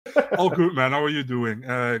All good, man. How are you doing?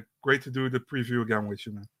 Great to do the preview again with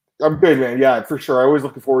you, man. I'm good, man. Yeah, for sure. I always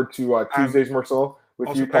looking forward to Tuesdays, Marcel, with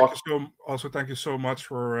also, you. Talk. Thank you so much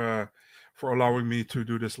for allowing me to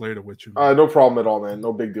do this later with you, man. No problem at all, man.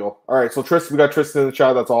 No big deal. All right, so Tristan, we got Tristan in the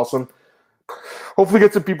chat. That's awesome. Hopefully,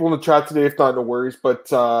 get some people in the chat today. If not, no worries. But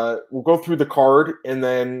we'll go through the card, and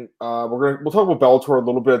then we'll talk about Bellator a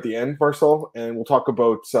little bit at the end, Marcel, and we'll talk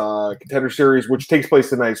about Contender Series, which takes place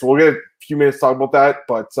tonight. So we'll get a few minutes to talk about that.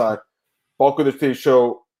 But bulk of today's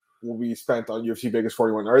show will be spent on UFC Vegas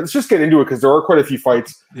 41. All right, let's just get into it because there are quite a few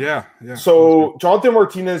fights. Yeah. So Jonathan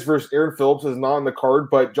Martinez versus Aaron Phillips is not on the card,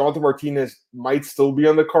 but Jonathan Martinez might still be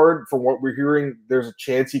on the card. From what we're hearing, there's a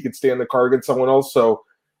chance he could stay on the card against someone else. So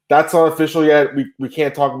that's not official yet. We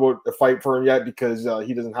can't talk about a fight for him yet because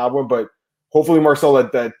he doesn't have one. But hopefully, Marcel,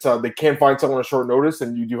 that they can find someone on short notice,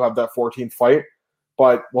 and you do have that 14th fight.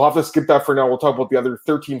 But we'll have to skip that for now. We'll talk about the other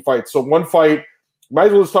 13 fights. So one fight. Might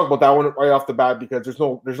as well just talk about that one right off the bat because there's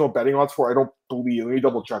no betting odds for it. I don't believe. Let me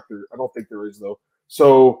double check there. I don't think there is though.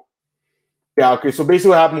 So yeah, okay. So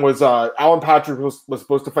basically what happened was Alan Patrick was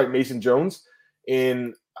supposed to fight Mason Jones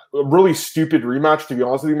in a really stupid rematch, to be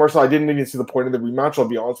honest with you, Marcel. I didn't even see the point of the rematch, I'll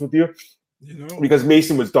be honest with you. Because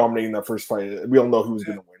Mason was dominating that first fight. We all know who was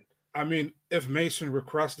gonna win. I mean, if Mason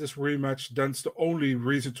requests this rematch, then it's the only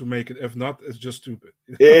reason to make it. If not, it's just stupid.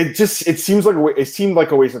 It seemed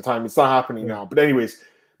like a waste of time. It's not happening now. But anyways,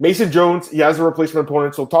 Mason Jones, he has a replacement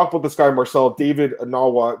opponent. So talk about this guy, Marcel, David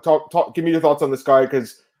Anawa. Give me your thoughts on this guy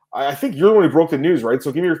because I think you're the one who broke the news, right?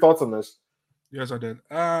 So give me your thoughts on this. Yes, I did.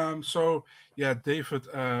 So yeah, David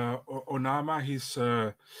Onama, he's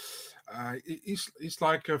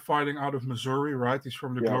like fighting out of Missouri, right? He's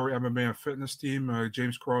from the Glory MMA and Fitness team.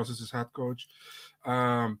 James Cross is his head coach.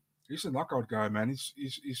 He's a knockout guy, man.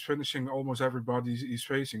 He's finishing almost everybody he's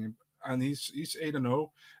facing, and he's 8-0.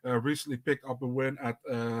 Recently picked up a win at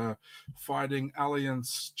Fighting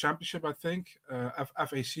Alliance Championship, I think,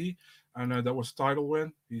 FAC, and that was a title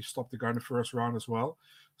win. He stopped the guy in the first round as well.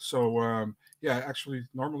 So actually,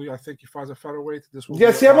 normally I think he fights at featherweight.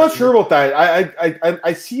 See, I'm not sure about that.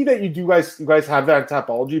 I see that you guys have that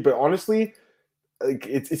topology, but honestly, like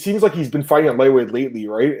it seems like he's been fighting at lightweight lately,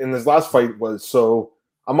 right? And his last fight was so.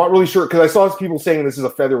 I'm not really sure because I saw people saying this is a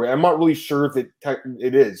featherweight. I'm not really sure if it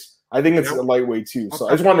is. I think it's a lightweit too. So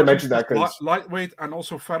I just wanted to mention that because lightweight and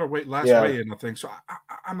also featherweight last weigh-in, I think. So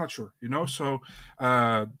I'm not sure, So.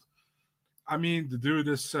 I mean, the dude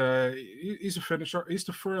is he's a finisher. He's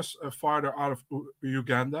the first fighter out of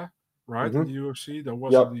Uganda, right? In the UFC. There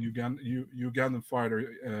wasn't the Ugandan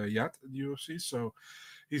fighter yet in the UFC. So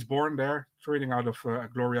he's born there, training out of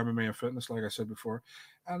Glory MMA and Fitness, like I said before.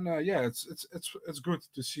 And it's good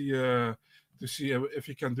to see if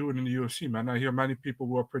he can do it in the UFC, man. I hear many people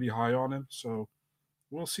who are pretty high on him, so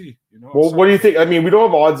we'll see. Well, what do you think? I mean, we don't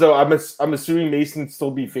have odds though. I'm assuming Mason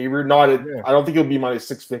still be favored. I don't think he'll be minus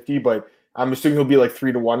 650, but I'm assuming he'll be like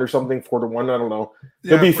 3-1 or something, 4-1. I don't know.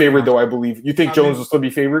 He'll be favored though, I believe. You think Jones will still be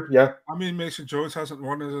favored? Yeah. I mean, Mason Jones hasn't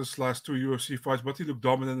won his last 2 UFC fights, but he looked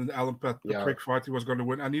dominant in the Alan Patrick fight. He was going to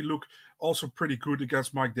win, and he looked also pretty good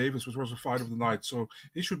against Mike Davis, which was a fight of the night. So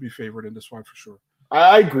he should be favored in this fight for sure.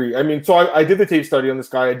 I agree. I mean, so I did the tape study on this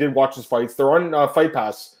guy. I did watch his fights. They're on Fight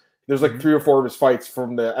Pass. There's like 3 or 4 of his fights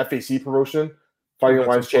from the FAC promotion, Fighting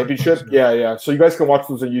Alliance Championship. Yeah. So you guys can watch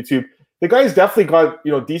those on YouTube. The guy's definitely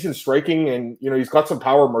got, decent striking and, he's got some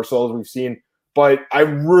power, Marcel, as we've seen. But I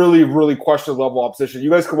really, really question the level of opposition.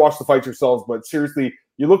 You guys can watch the fights yourselves, but seriously,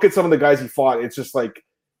 you look at some of the guys he fought, it's just like,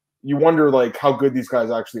 you wonder, like, how good these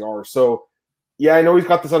guys actually are. So, yeah, I know he's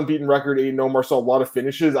got this unbeaten record, 8-0, Marcel, a lot of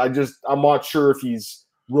finishes. I'm not sure if he's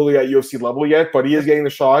really at UFC level yet, but he is getting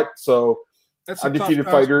the shot. So, undefeated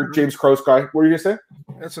fighter, James Krause guy. What are you going to say?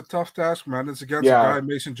 It's a tough task, man. It's against a guy,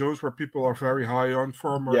 Mason Jones, where people are very high on,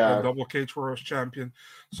 former double cage world champion.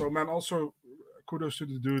 So, man, also kudos to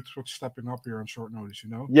the dude for stepping up here on short notice,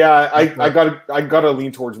 Yeah, I gotta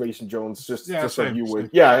lean towards Mason Jones, just like you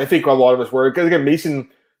would. Yeah, I think a lot of us were. Because again, Mason,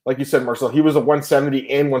 like you said, Marcel, he was a 170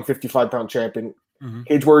 and 155-pound champion.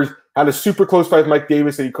 Cage Warriors had a super close fight with Mike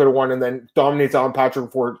Davis that he could have won, and then dominates Alan Patrick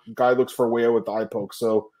before guy looks for a way out with the eye poke.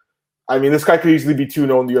 So, I mean, this guy could easily be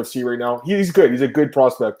 2-0 in the UFC right now. He's good. He's a good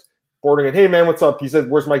prospect. Bordering it, hey, man, what's up? He said,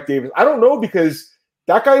 where's Mike Davis? I don't know because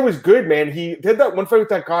that guy was good, man. He did that one fight with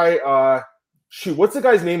that guy. What's the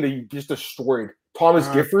guy's name that he just destroyed? Thomas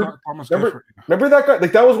Gifford. Remember that guy?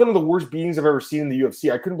 Like, that was one of the worst beatings I've ever seen in the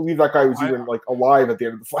UFC. I couldn't believe that guy was even alive at the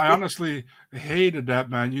end of the fight. I honestly hated that,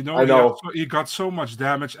 man. I know. He got so much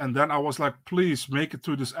damage, and then I was like, please make it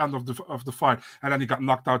to this end of the fight. And then he got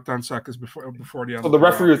knocked out 10 seconds before the end. So the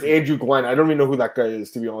referee was Andrew Glenn. I don't even know who that guy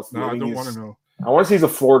is, to be honest. No, I don't want to know. I want to say he's a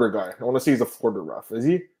Florida guy. I want to say he's a Florida ref. Is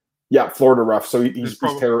he? Yeah, Florida ref. So he's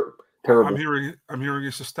terrible. I'm hearing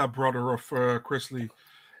he's a stepbrother of Chris Lee.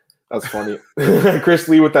 That's funny. Chris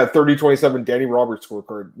Lee with that 30-27 Danny Roberts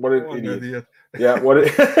scorecard. What an idiot. Yeah,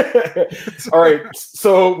 all right.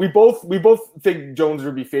 So we both think Jones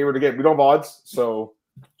would be favored again. We don't have odds, so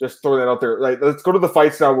just throw that out there. Right, let's go to the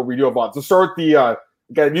fights now where we do have odds. Let's start with the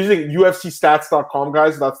again using UFCstats.com,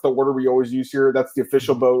 guys. That's the order we always use here. That's the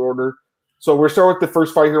official bout order. So we're starting with the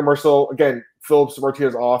first fight here, Marcel. Again, Phillips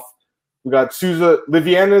Martinez off. We got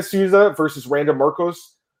Liviana Souza versus Randa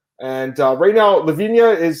Marcos. And right now, Lavinia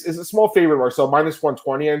is a small favorite, Marcel, minus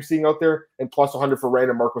 120 I'm seeing out there, and plus 100 for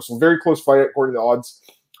Randa Marcos. So very close fight according to the odds.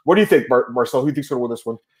 What do you think, Marcel? Who do you think's going to win this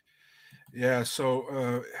one? Yeah,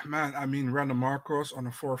 so man, I mean, Randa Marcos on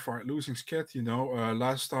a 4-fight losing skid.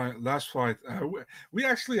 Last fight, we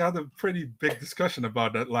actually had a pretty big discussion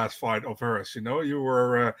about that last fight of hers. You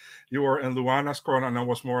were in Luana's corner, and I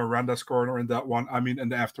was more in Randa's corner in that one. I mean, in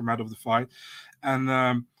the aftermath of the fight, and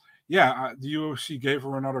the UFC gave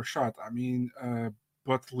her another shot. I mean,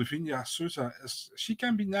 but Livinia Souza she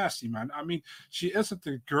can be nasty, man. I mean, she isn't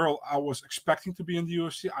the girl I was expecting to be in the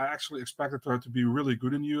UFC. I actually expected her to be really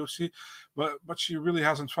good in the UFC, but she really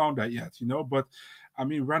hasn't found that yet, But I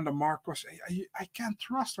mean, Randa Marcos, I can't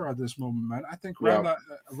trust her at this moment, man. I think Randa,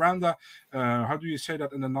 how do you say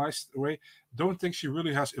that in a nice way? Don't think she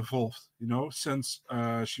really has evolved, since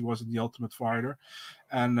she was in the Ultimate Fighter.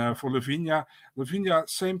 And for Lavinia,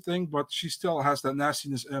 same thing, but she still has that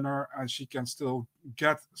nastiness in her, and she can still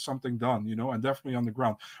get something done, and definitely on the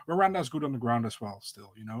ground. Miranda's good on the ground as well,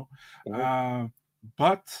 still,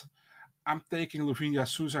 But I'm taking Lavinia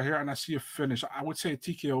Souza here, and I see a finish. I would say a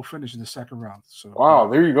TKO finish in the second round. So wow,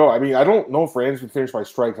 there you go. I mean, I don't know if Randa's been finished by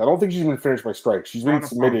strikes. I don't think she's been finished by strikes. She's been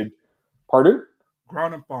submitted. Pardon?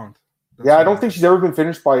 Ground and pound. Yeah, I don't think she's ever been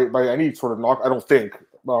finished by any sort of knock. I don't think.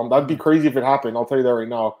 That'd be crazy if it happened. I'll tell you that right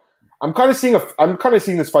now. I'm kind of seeing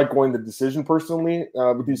this fight going to decision personally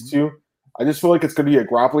with these two. I just feel like it's going to be a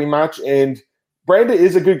grappling match, and Branda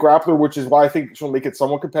is a good grappler, which is why I think she'll make it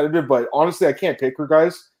somewhat competitive. But honestly, I can't pick her,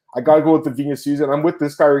 guys. I got to go with Lavinia Souza, and I'm with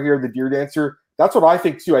this guy right here, the Deer Dancer. That's what I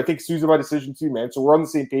think too. I think Souza by decision too, man. So we're on the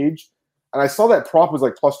same page. And I saw that prop was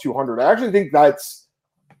like plus 200. I actually think that's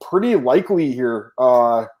pretty likely here.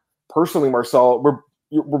 Personally, Marcel,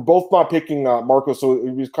 we're both not picking Marcos, so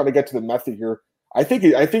we just kind of get to the method here. I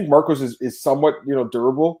think Marcos is somewhat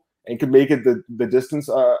durable and could make it the distance.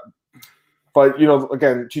 But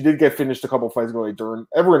again, she did get finished a couple of fights ago. Like Dern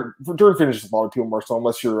finishes a lot of people, Marcel,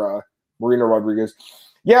 unless you're Marina Rodriguez.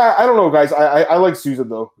 Yeah, I don't know, guys. I like Souza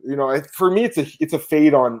though. For me, it's a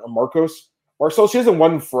fade on Marcos. Marcel, she hasn't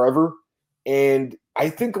won forever, and I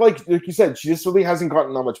think like you said, she just really hasn't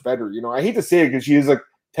gotten that much better. I hate to say it because she is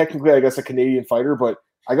technically, I guess, a Canadian fighter, but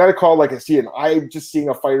I got to call it like I see it. I'm just seeing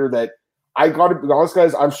a fighter that I got to be honest,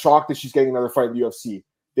 guys. I'm shocked that she's getting another fight in the UFC.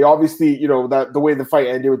 They obviously, that the way the fight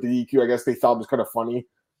ended with the DQ, I guess they thought was kind of funny.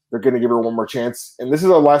 They're going to give her one more chance, and this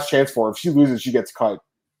is our last chance for her. If she loses, she gets cut.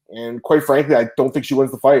 And quite frankly, I don't think she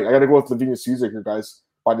wins the fight. I got to go with Lavinia Souza here, guys,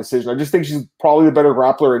 by decision. I just think she's probably the better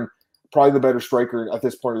grappler and probably the better striker at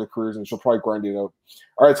this point of the careers, and she'll probably grind it out.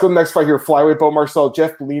 All right, let's go to the next fight here. Flyweight bout, Marcel.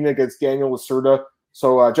 Jeff Molina against Daniel Lacerda.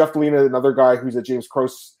 So Jeff Molina, another guy who's a James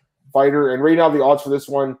Krause fighter. And right now the odds for this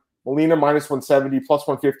one, Molina minus 170, plus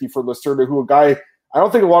 150 for Lacerda, who a guy, I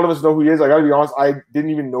don't think a lot of us know who he is. I got to be honest, I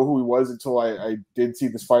didn't even know who he was until I did see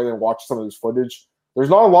this fight and watch some of his footage. There's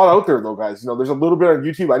not a lot out there, though, guys. There's a little bit on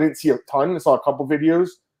YouTube. I didn't see a ton. I saw a couple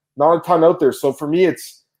videos. Not a ton out there. So for me,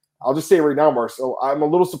 I'll just say it right now, Marcel. I'm a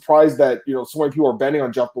little surprised that, so many people are betting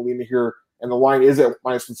on Jeff Molina here, and the line is at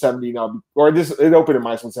minus 170 now. Or it opened at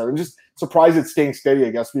minus 170. I'm just surprised it's staying steady,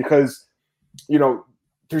 I guess, because,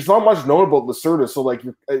 there's not much known about Lacerda. So,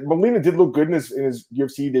 Molina did look good in his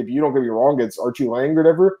UFC debut. Don't get me wrong, against Archie Lang or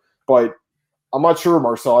whatever. But I'm not sure,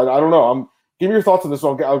 Marcel. I don't know. Give me your thoughts on this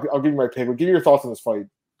one. I'll give you my pick. But give me your thoughts on this fight.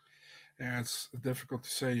 Yeah, it's difficult to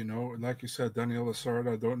say, Like you said, Daniel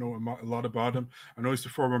Lacerda, I don't know a lot about him. I know he's the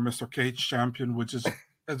former Mr. Cage champion, which is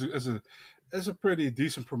a pretty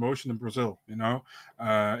decent promotion in Brazil,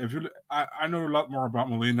 I know a lot more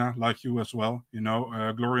about Molina, like you as well,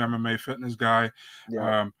 Glory MMA fitness guy.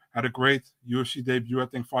 Yeah. Had a great UFC debut, I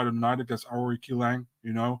think, fight of the night against Aori Kilang,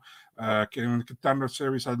 came in the Contender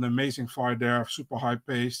Series, had an amazing fight there, super high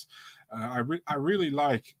paced. I really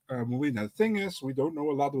like Molina. The thing is, we don't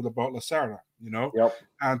know a lot about Lacerda, Yep.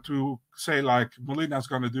 And to say Molina's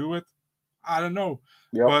going to do it, I don't know.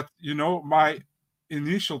 Yep. But my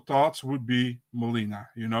initial thoughts would be Molina,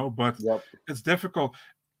 but It's difficult.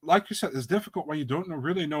 like you said, it's difficult when you don't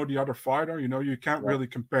really know the other fighter. You can't really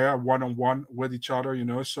compare one-on-one with each other.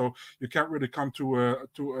 So you can't really come to a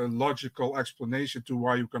logical explanation to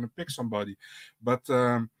why you're going to pick somebody. But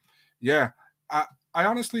yeah, I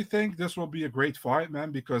honestly think this will be a great fight,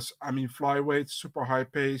 man. Because I mean, flyweight, super high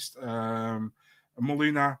paced.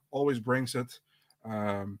 Molina always brings it.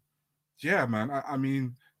 Um, yeah, man. I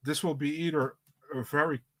mean, this will be either a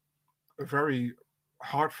very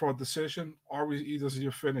hard fought decision, or we either see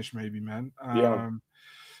a finish, maybe, man. Yeah.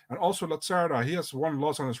 And also Lacerda, he has one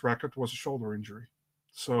loss on his record, was a shoulder injury.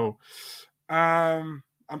 So I'm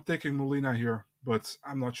taking Molina here, but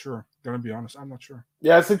I'm not sure. Gonna be honest, I'm not sure.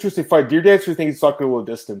 Yeah, it's an interesting fight. Deer Dancer thinks it's not going to go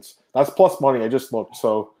distance. That's plus money. I just looked.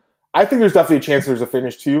 So I think there's definitely a chance there's a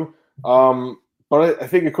finish too. But I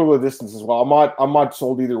think it could go distance as well. I'm not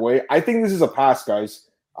sold either way. I think this is a pass, guys.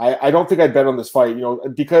 I don't think I'd bet on this fight,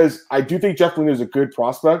 because I do think Jeff Molina is a good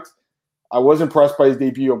prospect. I was impressed by his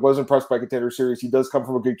debut. I was impressed by Contender Series. He does come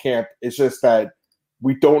from a good camp. It's just that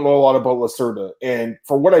we don't know a lot about Lacerda. And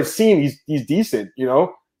for what I've seen, he's decent,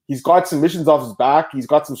 He's got submissions off his back. He's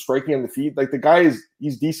got some striking on the feet. Like, the guy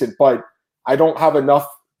he's decent, but I don't have enough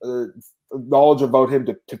knowledge about him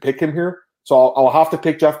to pick him here. So I'll have to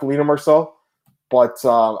pick Jeff Molina, Marcel. But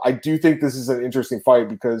I do think this is an interesting fight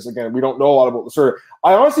because, again, we don't know a lot about Lacerda.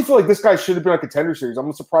 I honestly feel like this guy should have been on Contender Series.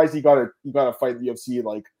 I'm surprised he got a fight in the UFC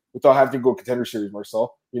without having to go Contender Series,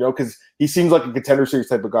 Marcel. Because he seems like a Contender Series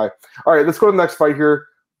type of guy. All right, let's go to the next fight here.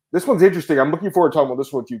 This one's interesting. I'm looking forward to talking about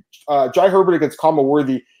this one with you. Jai Herbert against Kama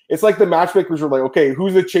Worthy. It's like the matchmakers are like, okay,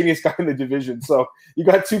 who's the chainiest guy in the division? So you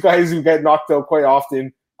got two guys who get knocked out quite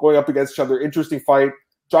often going up against each other. Interesting fight.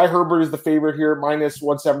 Jai Herbert is the favorite here, minus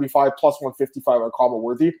 175, plus 155 on Kama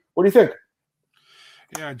Worthy. What do you think?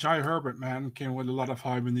 Yeah, Jai Herbert, man, came with a lot of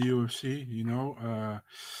hype in the UFC.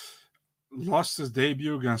 Lost his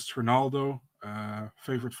debut against Ronaldo.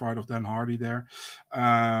 Favorite fight of Dan Hardy there.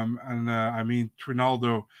 I mean,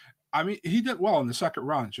 Trinaldo, he did well in the second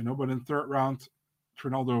round, but in the third round,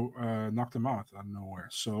 Trinaldo knocked him out out of nowhere.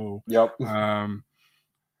 So, yep.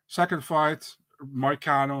 Second fight,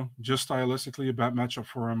 Moicano, just stylistically a bad matchup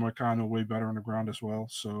for him. Moicano way better on the ground as well.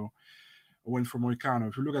 So, a win for Moicano.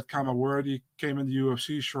 If you look at Kama Worthy, came in the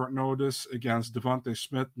UFC short notice against Devontae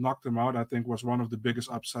Smith, knocked him out. I think was one of the biggest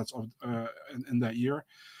upsets of in that year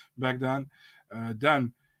back then.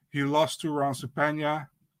 Then he lost 2 rounds to Pena,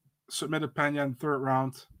 submitted Pena in the third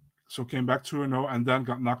round, so came back 2-0, and then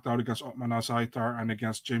got knocked out against Otman Azaitar and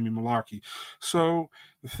against Jamie Mullarkey. So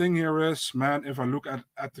the thing here is, man, if I look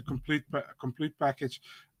at the complete package,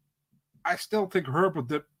 I still think Herbert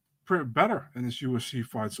did pretty better in his UFC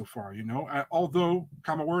fight so far, And although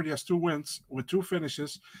Kama Worthy has 2 wins with 2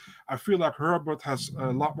 finishes, I feel like Herbert has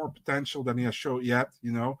a lot more potential than he has showed yet,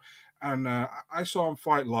 And I saw him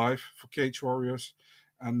fight live for Cage Warriors,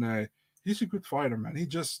 and he's a good fighter, man. He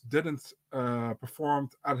just didn't perform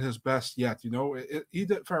at his best yet. He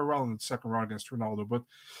did very well in the second round against Ronaldo, but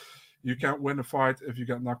you can't win a fight if you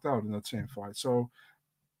get knocked out in that same fight. So,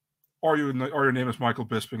 or your name is Michael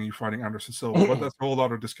Bisping and you're fighting Anderson Silva, but that's a whole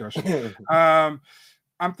other discussion.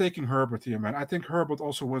 I'm taking Herbert here, man. I think Herbert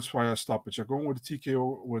also wins via stoppage. I'm going with the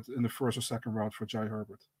TKO in the first or second round for Jai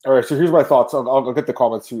Herbert. All right, so here's my thoughts. I'll get the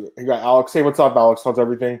comments too. You got Alex. Hey, what's up, Alex? How's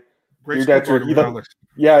everything? Great Alex.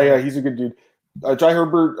 Yeah, he's a good dude. Jai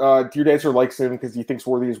Herbert, Deer Dancer likes him because he thinks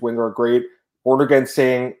Worthy's wins are great. Born again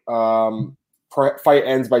saying fight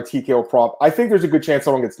ends by TKO prop. I think there's a good chance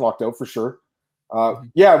someone gets knocked out for sure.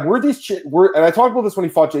 Yeah, Worthy's chin, and I talked about this when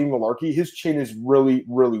he fought Jamie Mullarkey. His chin is really,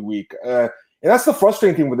 really weak. And that's the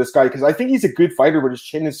frustrating thing with this guy because I think he's a good fighter, but his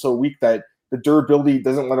chin is so weak that the durability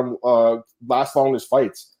doesn't let him last long in his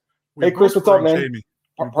fights. Hey, Chris, what's up, man? Jamie.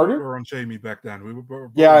 Pardon? We were on Jamie back then. We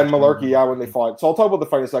were and Mullarkey, when they fought. So I'll talk about the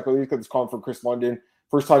fight in a second. Let's get this comment from Chris London.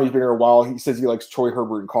 First time he's been here in a while. He says he likes Troy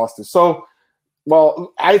Herbert and Costas. So,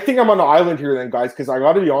 well, I think I'm on the island here then, guys, because I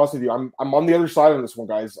got to be honest with you. I'm on the other side on this one,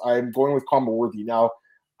 guys. I'm going with Kama Worthy. Now,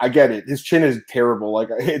 I get it. His chin is terrible. Like,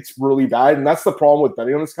 it's really bad. And that's the problem with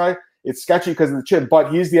betting on this guy. It's sketchy because of the chin,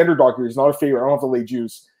 but he's the underdog here. He's not a favorite. I don't have to lay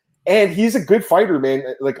juice. And he's a good fighter, man,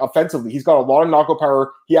 like offensively. He's got a lot of knockout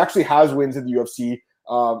power. He actually has wins in the UFC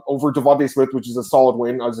over Devontae Smith, which is a solid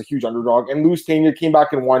win. I was a huge underdog. And Luis Pena came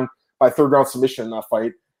back and won by third-round submission in that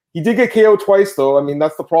fight. He did get KO twice, though. I mean,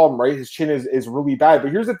 that's the problem, right? His chin is really bad.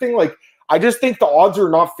 But here's the thing. Like, I just think the odds are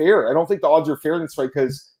not fair. I don't think the odds are fair in this fight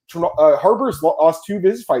because Herbert's lost 2 of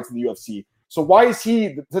his fights in the UFC. So why is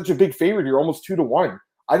he such a big favorite here, almost 2-1?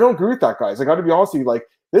 I don't agree with that, guys. I got to be honest with you. Like,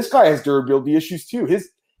 this guy has durability issues too.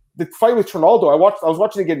 The fight with Trinaldo, I was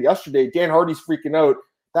watching it again yesterday. Dan Hardy's freaking out.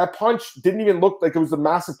 That punch didn't even look like it was a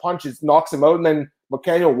massive punch. It knocks him out, and then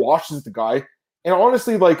McCann washes the guy. And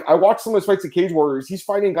honestly, like I watched some of his fights at Cage Warriors. He's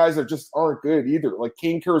fighting guys that just aren't good either. Like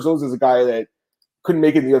Kane Carrizosa is a guy that couldn't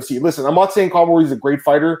make it in the UFC. Listen, I'm not saying Conor is a great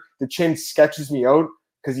fighter. The chin sketches me out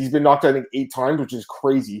because he's been knocked out, I think, 8 times, which is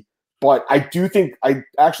crazy. But I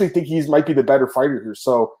actually think he might be the better fighter here.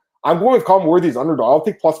 So I'm going with Conor Worthy as underdog. I'll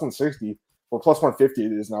take plus 160 or plus 150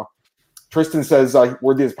 it is now. Tristan says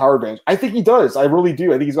Worthy has power advantage. I think he does. I really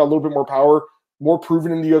do. I think he's got a little bit more power, more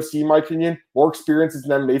proven in the UFC, in my opinion, more experience as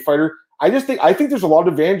an MMA fighter. I think there's a lot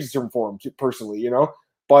of advantages for him personally, you know.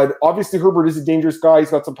 But obviously Herbert is a dangerous guy.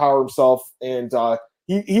 He's got some power himself, and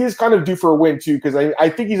he is kind of due for a win too because I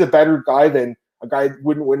think he's a better guy than a guy that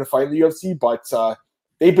wouldn't win a fight in the UFC. But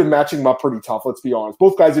they've been matching him up pretty tough. Let's be honest.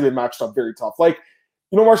 Both guys have been matched up very tough. Like,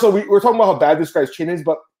 you know, Marcel, we're talking about how bad this guy's chin is,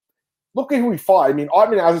 but look at who he fought. I mean,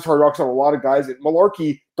 Ottman Azaitar knocks out a lot of guys, and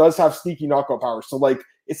Malarkey does have sneaky knockout power. So like,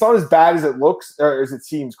 it's not as bad as it looks or as it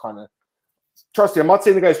seems, kind of. Trust me, I'm not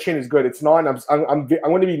saying the guy's chin is good. It's not. I'm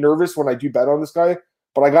going to be nervous when I do bet on this guy,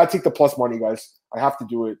 but I got to take the plus money, guys. I have to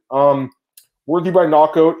do it. Worthy by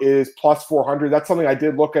knockout is plus 400. That's something I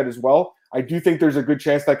did look at as well. I do think there's a good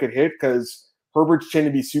chance that could hit because Herbert's chin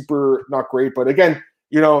to be super not great. But again,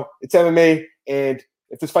 you know, it's MMA, and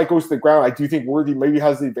if this fight goes to the ground, I do think Worthy maybe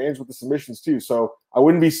has the advantage with the submissions too. So I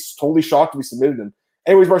wouldn't be totally shocked if we submitted him.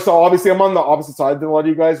 Anyways, Marcel, obviously I'm on the opposite side than a lot of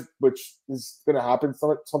you guys, which is going to happen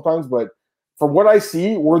sometimes, but from what I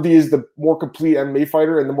see, Worthy is the more complete MMA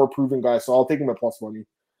fighter and the more proven guy, so I'll take him at plus money.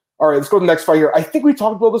 All right, let's go to the next fight here. I think we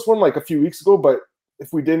talked about this one like a few weeks ago, but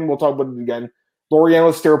if we didn't, we'll talk about it again.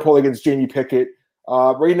 Laureano Staropoli against Jamie Pickett.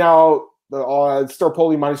 Right now, the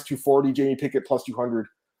Staropoli minus 240, Jamie Pickett plus 200.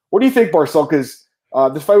 What do you think, Marcel? Because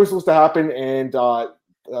this fight was supposed to happen, and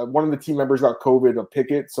one of the team members got COVID of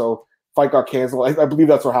Pickett, so fight got canceled. I believe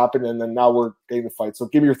that's what happened, and then now we're getting the fight. So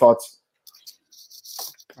give me your thoughts.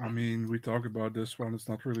 I mean, we talked about this one. It's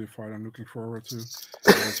not really a fight I'm looking forward to.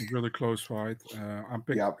 It's a really close fight. I'm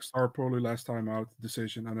picking Staropoli last time out,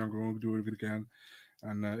 decision, and I'm going to do it again.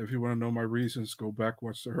 And if you want to know my reasons, go back,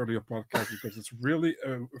 watch the earlier podcast, because it's really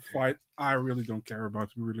a fight I really don't care about,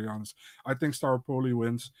 to be really honest. I think Staropoli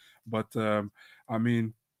wins, but I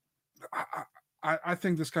mean, I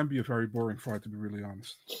think this can be a very boring fight, to be really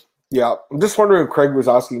honest. Yeah, I'm just wondering, Craig was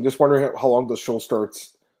asking, just wondering how long the show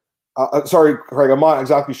starts. Sorry, Craig, I'm not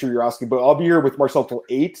exactly sure you're asking, but I'll be here with Marcel till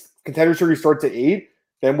 8. Contender Series starts at 8.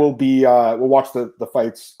 Then we'll watch the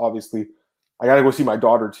fights, obviously. I got to go see my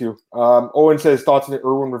daughter, too. Owen says, thoughts on the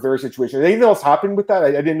Irwin Rivera situation. Anything else happened with that?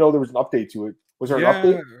 I didn't know there was an update to it. Was there an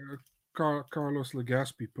update? Carlos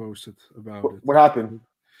Legaspi posted about it. What happened?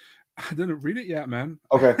 I didn't read it yet, man.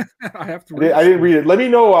 Okay. I have to read it. I didn't read it. Let me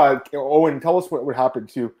know, Owen, tell us what happened,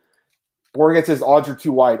 too. Boring says odds are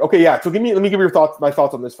too wide. Okay, yeah. So let me give you my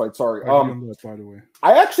thoughts on this fight. Sorry. By the way,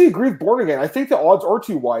 I actually agree with Born Again. I think the odds are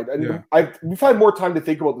too wide, and we've had more time to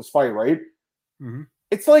think about this fight, right? Mm-hmm.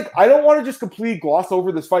 It's like I don't want to just completely gloss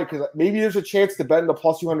over this fight because maybe there's a chance to bet in the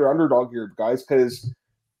plus 200 underdog here, guys. Because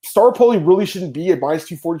Staropoli really shouldn't be a minus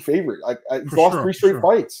 240 favorite. Like he's lost 3 straight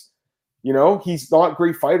fights. You know, he's not a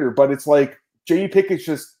great fighter, but it's like Jamie Pickett's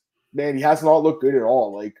just he has not looked good at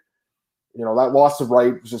all. Like. You know, that loss of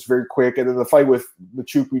Wright was just very quick. And then the fight with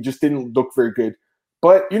Machuk, we just didn't look very good.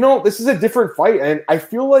 But, you know, this is a different fight. And I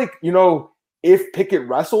feel like, you know, if Pickett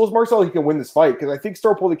wrestles Marcel, he can win this fight. Because I think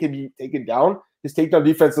Staropoli can be taken down. His takedown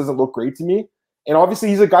defense doesn't look great to me. And obviously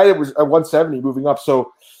he's a guy that was at 170 moving up.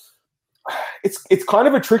 So it's kind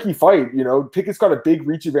of a tricky fight. You know, Pickett's got a big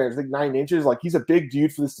reach advantage, like 9 inches. Like he's a big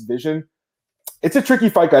dude for this division. It's a tricky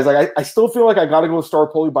fight, guys. Like I still feel like I got to go with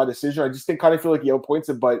Staropoli by decision. I just kind of feel like he outpoints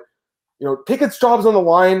him. But you know, Pickett's job's on the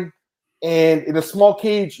line, and in a small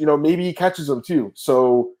cage, you know, maybe he catches him too.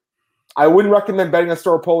 So I wouldn't recommend betting on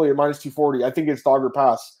Staropoli at minus 240. I think it's dog or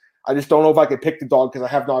pass. I just don't know if I could pick the dog because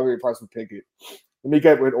I have not been impressed with Pickett. Let me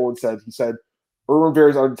get what Owen said. He said, Irwin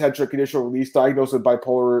Rivera's unintentional conditional release, diagnosed with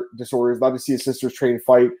bipolar disorder, is allowed to see his sister's train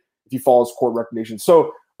fight if he follows court recommendations.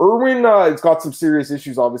 So Irwin has got some serious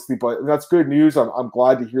issues, obviously, but that's good news. I'm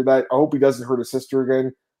glad to hear that. I hope he doesn't hurt his sister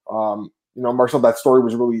again. You know, Marcel, that story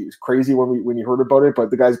was really crazy when you heard about it,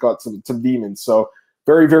 but the guy's got some demons. So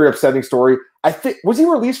very, very upsetting story. I think was he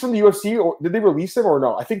released from the UFC or did they release him or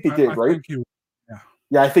no? I think they did, right?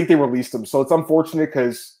 Yeah, I think they released him. So it's unfortunate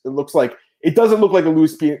because it doesn't look like a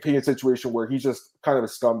Luis Pena situation where he's just kind of a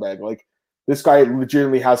scumbag. Like this guy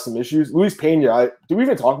legitimately has some issues. Luis Pena, did we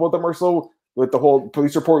even talk about that, Marcel? With the whole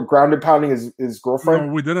police report ground and pounding his girlfriend?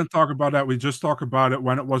 No, we didn't talk about that. We just talked about it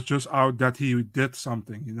when it was just out that he did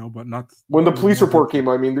something, you know, but not... When the police report came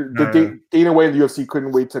out, I mean, Dana White and the UFC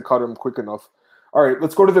couldn't wait to cut him quick enough. All right,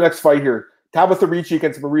 let's go to the next fight here. Tabitha Ricci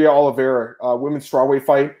against Maria Oliveira, women's strawweight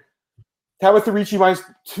fight. Tabitha Ricci minus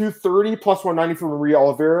 230 plus 190 for Maria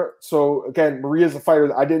Oliveira. So again, Maria's a fighter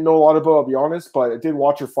that I didn't know a lot about, I'll be honest, but I did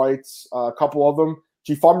watch her fights, a couple of them.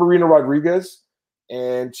 She fought Marina Rodriguez,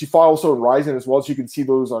 and she fought also in Ryzen as well. So you can see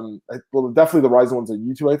those on, well, definitely the Ryzen ones on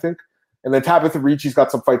YouTube, I think. And then Tabitha Ricci's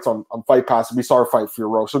got some fights on Fight Pass, and we saw her fight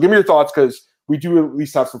Fiorot. So give me your thoughts, because we do at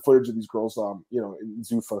least have some footage of these girls, in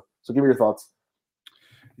Zuffa. So give me your thoughts.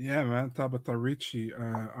 Yeah, man, Tabitha Ricci.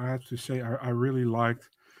 I have to say, I really liked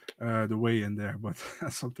the way in there, but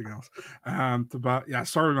that's something else.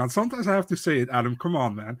 Sorry, man. Sometimes I have to say it, Adam. Come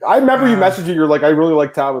on, man. I remember you messaging. You're like, I really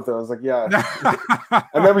like Tabitha. I was like, yeah. I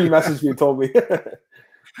remember you messaged me and told me.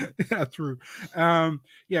 Yeah, true.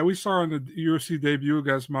 We saw her in the UFC debut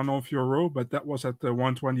against Manon Fiorot, but that was at the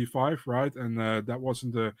 125, right? And that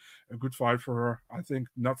wasn't a good fight for her. I think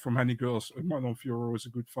not from many girls. Manon Fiorot was a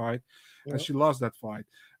good fight, and she lost that fight.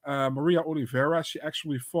 Maria Oliveira, she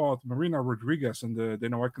actually fought Marina Rodriguez in the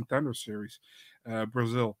Dana White Contender Series,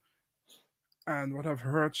 Brazil. And what I've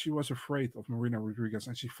heard, she was afraid of Marina Rodriguez,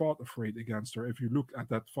 and she fought afraid against her. If you look at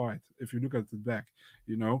that fight, if you look at the back,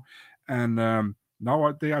 and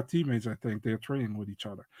now they are teammates. I think they are training with each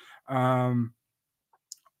other.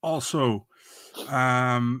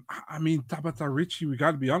 Tabitha Ricci, we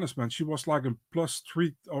got to be honest, man. She was like a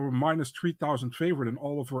 +3 or -3,000 favorite in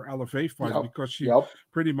all of her LFA fights because she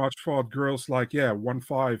pretty much fought girls like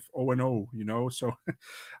 1-5, 0-0, So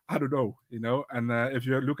I don't know, And if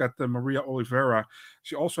you look at Maria Oliveira,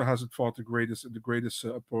 she also hasn't fought the greatest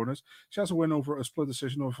opponents. She has a win over a split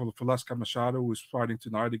decision over Velasca Machado, who is fighting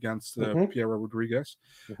tonight against Piera Rodriguez.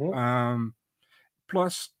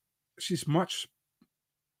 Plus, she's much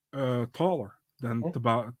taller than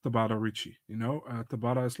Tabata Ricci.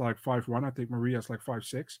 Tabata is like 5'1". I think Maria is like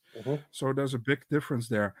 5'6". So there's a big difference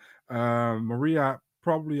there. Maria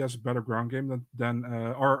probably has a better ground game than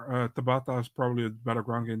Tabata has probably a better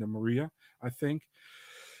ground game than Maria, I think.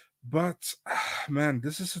 But man,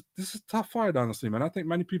 this is a tough fight, honestly, man. I think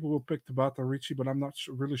many people will pick Tabata Ricci, but I'm not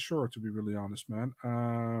really sure, to be really honest, man.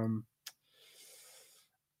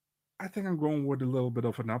 I think I'm going with a little bit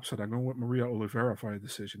of an upset. I'm going with Maria Oliveira for a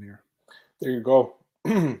decision here. There you go.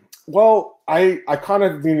 Well, I kind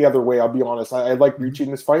of lean the other way, I'll be honest. I like Ricci in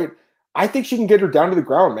this fight. I think she can get her down to the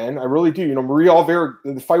ground, man. I really do. Maria Oliveira,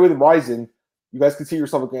 in the fight with Ryzen, you guys can see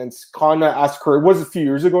yourself against Kana asked her. It was a few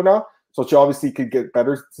years ago now, so she obviously could get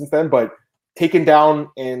better since then, but taken down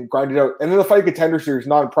and grinded out. And then the fight Contender Series,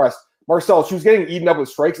 not impressed. Marcel, she was getting eaten up with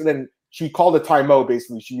strikes, and then she called a timeout,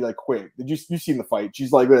 basically. She quit. Did you seen the fight?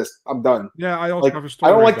 She's like this. I'm done. Yeah, I also have a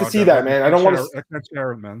story. I don't like to see that, man. I don't want to. I can't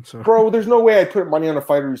share it, man. So. Bro, there's no way I'd put money on a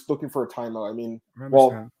fighter who's looking for a timeout. I mean,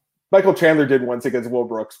 well, Michael Chandler did once against Will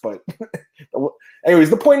Brooks, but anyways,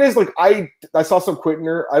 the point is, I saw some quitting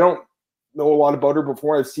her. I don't know a lot about her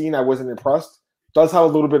before. I've seen. I wasn't impressed. Does have a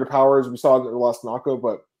little bit of power, as we saw in her last knockout,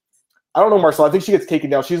 but I don't know, Marcel. I think she gets taken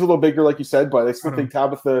down. She's a little bigger, like you said, but I still think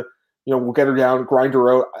Tabitha, will get her down, grind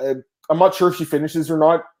her out. I'm not sure if she finishes or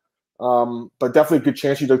not, but definitely a good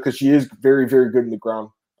chance she does, because she is very, very good in the ground.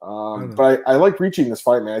 But I like Ricci in this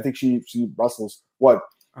fight, man. I think she wrestles. What?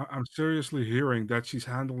 I'm seriously hearing that she's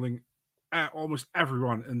handling almost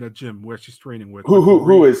everyone in that gym where she's training with.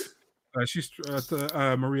 Who is? She's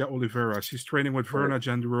Maria Oliveira. She's training with Verna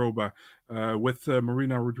Jandiroba, with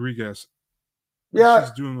Marina Rodriguez. Yeah,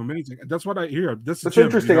 she's doing amazing. That's what I hear. That's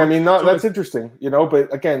interesting. I mean, that's interesting.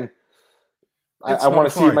 But again, I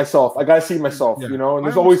want to see it myself. I gotta see it myself. And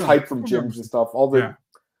there's always hype from gyms and stuff. All the,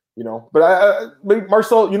 But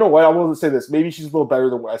Marcel, you know what? I will say this. Maybe she's a little better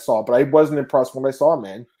than what I saw, but I wasn't impressed when I saw,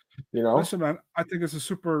 man. Listen, man. I think it's a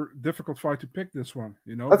super difficult fight to pick this one.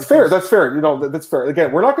 That's fair. That's fair. That's fair.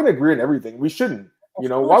 Again, we're not going to agree on everything. We shouldn't.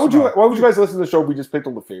 Why would you guys listen to the show if we just picked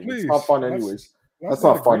on the favorites? It's not fun, anyways. That's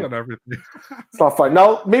not fun. It's not fun.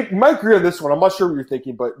 Now, maybe might agree on this one. I'm not sure what you're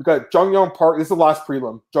thinking, but we got Jung Young Park. This is the last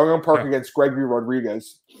prelim. Jung Young Park against Gregory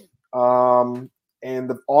Rodriguez. And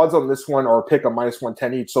the odds on this one are pick a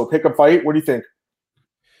 -110 each. So pick a fight. What do you think?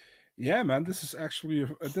 Yeah, man, this is actually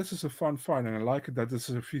a fun fight, and I like it that this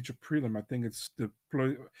is a feature prelim. I think it's they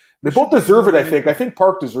both deserve it. I think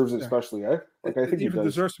Park deserves it, especially. I think he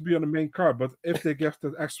deserves to be on the main card. But if they give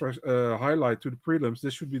that extra highlight to the prelims,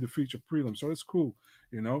 this should be the feature prelim. So it's cool,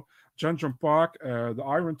 Jung Young Park, the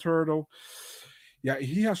Iron Turtle. Yeah,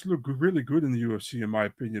 he has looked really good in the UFC, in my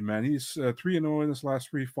opinion, man. He's 3-0 in his last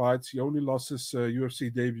 3 fights. He only lost his UFC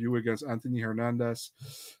debut against Anthony Hernandez.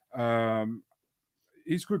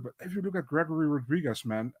 he's good. But if you look at Gregory Rodriguez,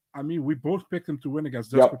 man, I mean, we both picked him to win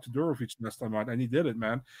against Dusko Todorovic last time out, and he did it,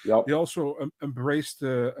 man. Yep. He also embraced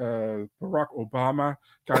Barack Obama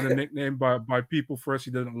kind of nickname by people. First,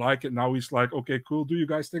 he didn't like it. Now he's like, okay, cool. Do you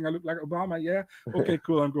guys think I look like Obama? Yeah. Okay,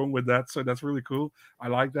 cool. I'm going with that. So that's really cool. I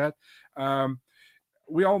like that.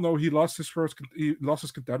 We all know he lost his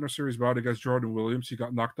contender series bout against Jordan Williams. He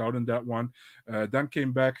got knocked out in that one. Then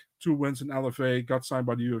came back, 2 wins in LFA, got signed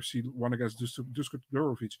by the UFC, one against Dusko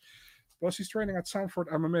Todorovic. Plus, he's training at Sanford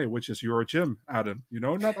MMA, which is your gym, Adam. You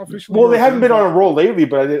know, not officially. Well, they haven't been on a roll lately,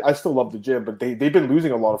 but I still love the gym. But they've been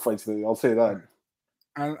losing a lot of fights lately. I'll say that.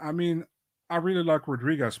 And I mean, I really like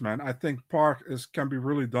Rodriguez, man. I think Park can be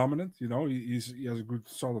really dominant. You know, he has a good,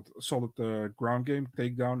 solid ground game,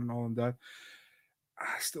 takedown, and all of that.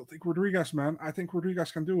 I still think Rodriguez, man. I think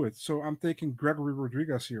Rodriguez can do it. So I'm taking Gregory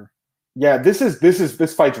Rodriguez here. Yeah, this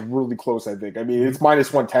fight's really close. I think. I mean, it's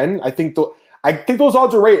minus 110. I think those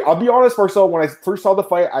odds are right. I'll be honest, Marcel. When I first saw the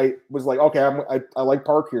fight, I was like, okay, I like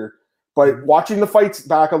Park here. But watching the fights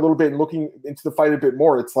back a little bit and looking into the fight a bit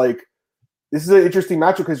more, it's like this is an interesting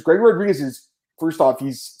matchup because Gregory Rodriguez is, first off,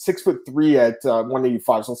 he's 6'3" at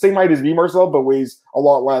 185, so same height as me, Marcel, but weighs a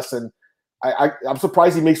lot less. And I'm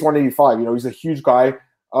surprised he makes 185. You know, he's a huge guy.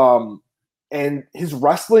 And his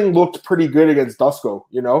wrestling looked pretty good against Dusko.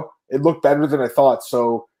 You know, it looked better than I thought.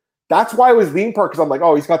 So that's why I was leaning Park, because I'm like,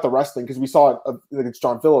 oh, he's got the wrestling, because we saw it against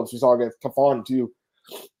John Phillips. We saw it against Tafon too.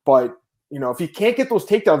 But, you know, if he can't get those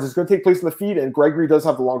takedowns, it's going to take place in the feet. And Gregory does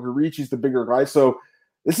have the longer reach. He's the bigger guy. So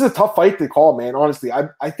this is a tough fight to call, man, honestly.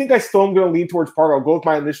 I think I still am going to lean towards Park. I'll go with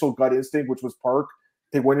my initial gut instinct, which was Park.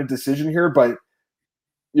 They win a decision here. But,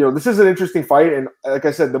 you know, this is an interesting fight. And like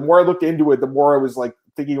I said, the more I looked into it, the more I was like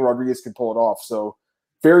thinking Rodriguez can pull it off. So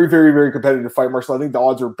very, very, very competitive fight, Marcel. I think the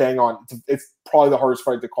odds are bang on. It's probably the hardest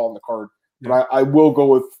fight to call in the card. But I will go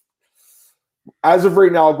with, as of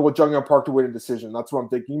right now, I'll go with Jung Young Park to win a decision. That's what I'm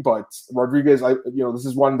thinking. But Rodriguez, this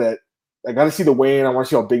is one that I got to see the weigh-in. I want to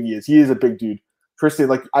see how big he is. He is a big dude. Tristan,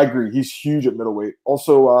 I agree. He's huge at middleweight.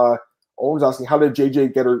 Also, Owen's asking, how did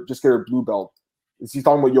JJ get her blue belt? Is he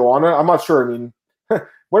talking about Joanna? I'm not sure. I mean,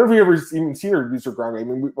 when have we ever even seen her use her ground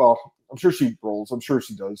game? I mean, I'm sure she rolls. I'm sure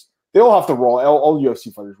she does. They all have to roll. All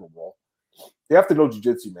UFC fighters will roll. They have to know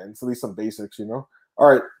jiu-jitsu, man. It's at least some basics, you know? All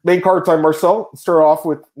right, main card time, Marcel. Let's start off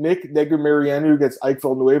with Nick Negumereanu against Ike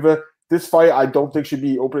Villanueva. This fight, I don't think should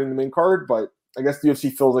be opening the main card, but I guess the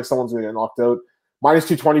UFC feels like someone's going to get knocked out. Minus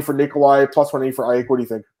 220 for Nikolai, plus 180 for Ike. What do you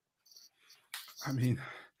think? I mean,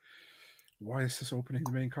 why is this opening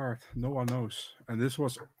the main card? No one knows. And there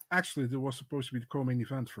was supposed to be the co-main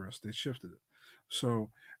event first. They shifted it. So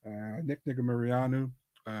Nick Negumereanu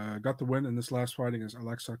got the win in this last fight against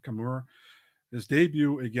Alexa Kamura. His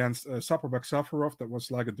debut against Saparbek Safarov, that was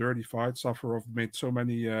like a dirty fight. Safarov made so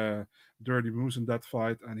many dirty moves in that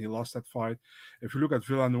fight, and he lost that fight. If you look at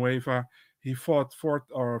Villanueva, he fought four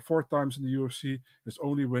times in the UFC. His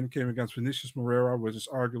only win came against Vinicius Moreira, which is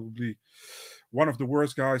arguably one of the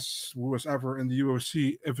worst guys who was ever in the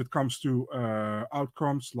UFC if it comes to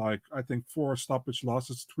outcomes. Like, I think 4 stoppage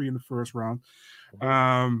losses, 3 in the first round.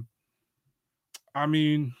 I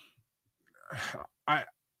mean,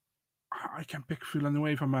 I can pick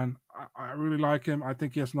Villanueva, man. I really like him. I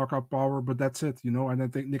think he has knockout power, but that's it, you know. And I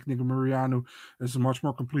think Nick Negumereanu is a much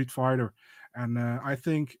more complete fighter. And I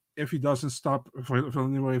think if he doesn't stop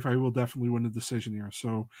Villanueva, he will definitely win the decision here.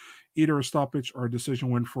 So either a stoppage or a decision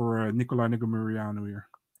win for Nikolai Negumereanu here.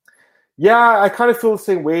 Yeah, I kind of feel the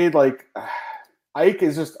same way. Like, Ike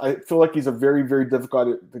is just, I feel like he's a very, very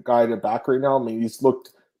difficult guy to back right now. I mean, he's looked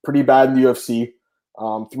pretty bad in the UFC.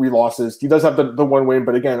 3 losses. He does have the 1 win,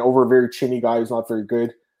 but again, over a very chinny guy who's not very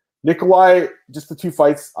good. Nikolai, just the 2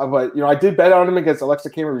 fights. But I did bet on him against Alexa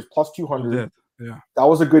Kamura. He was plus 200. Yeah, that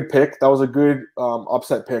was a good pick. That was a good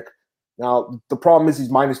upset pick. Now the problem is he's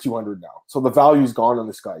minus 200 now, so the value's gone on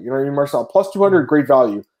this guy. You know what I mean, Marcel? Plus 200, great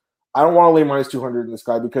value. I don't want to lay minus 200 in this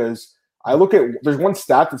guy because I look at, there's one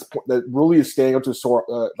stat that really is standing up to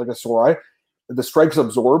like a sore eye. The strikes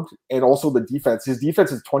absorbed and also the defense. His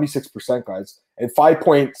defense is 26%, guys, and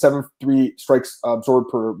 5.73 strikes absorbed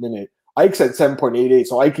per minute. Ike's at 7.88,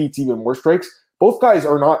 so Ike eats even more strikes. Both guys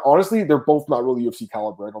are not, honestly, they're both not really UFC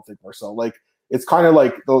caliber, I don't think, Marcel. Like, it's kind of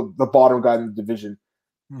like the bottom guy in the division.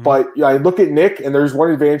 Mm-hmm. But yeah, I look at Nick, and there's one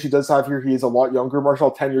advantage he does have here. He is a lot younger,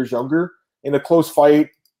 Marcel, 10 years younger. In a close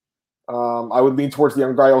fight, I would lean towards the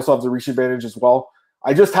young guy. Also has the reach advantage as well.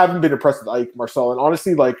 I just haven't been impressed with Ike, Marcel, and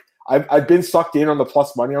honestly, like, I've been sucked in on the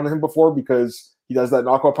plus money on him before because he does that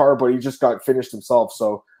knockout power, but he just got finished himself.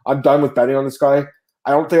 So I'm done with betting on this guy.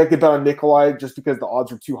 I don't think I could bet on Nikolai just because the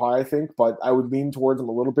odds are too high, I think, but I would lean towards him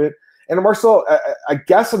a little bit. And Marcel, I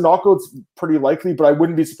guess a knockout's pretty likely, but I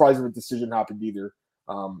wouldn't be surprised if a decision happened either.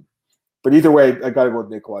 But either way, I got to go with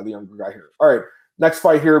Nikolai, the younger guy here. All right, next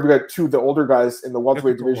fight here, we got two of the older guys in the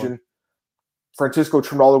welterweight division. Francisco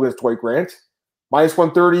Trinaldo against Dwight Grant. Minus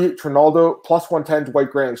 130, Trinaldo, plus 110,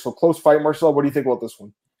 Dwight Grant. So close fight, Marcel. What do you think about this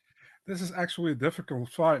one? This is actually a difficult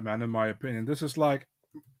fight, man, in my opinion. This is like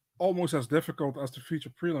almost as difficult as the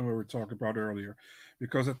feature prelim we were talking about earlier.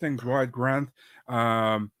 Because I think Dwight Grant,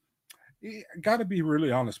 he got to be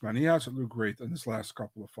really honest, man. He hasn't looked great in his last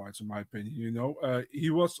couple of fights, in my opinion. You know, he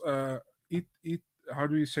was, how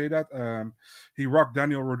do you say that? He rocked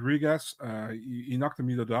Daniel Rodriguez. He knocked him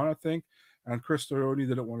either down, I think. And Chris Toyoni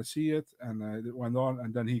didn't want to see it, and it went on,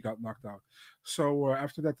 and then he got knocked out. So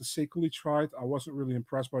after that, the Sekuli fight, I wasn't really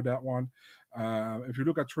impressed by that one. If you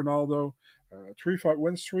look at Trinaldo, 3-fight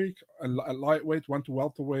win streak, at lightweight, went to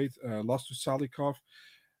welterweight, lost to Salikov.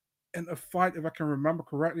 In a fight, if I can remember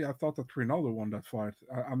correctly, I thought that Trinaldo won that fight.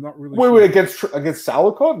 I'm not really sure. Wait, against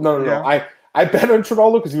Salikov? No. I bet on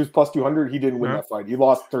Trinaldo because he was plus 200. He didn't win that fight. He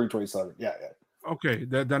lost 30-27. Yeah. Okay,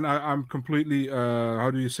 then I'm completely. How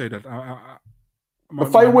do you say that? The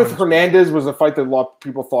fight with Hernandez was a fight that a lot of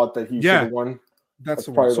people thought that he should have won. That's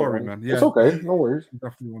the one. Sorry, man. Yeah, it's okay. No worries.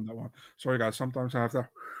 Definitely won that one. Sorry, guys. Sometimes I have to.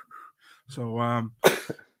 So,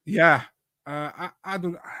 yeah. I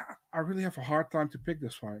don't. I really have a hard time to pick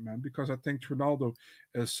this fight, man, because I think Trinaldo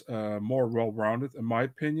is more well-rounded, in my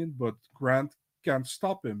opinion. But Grant can't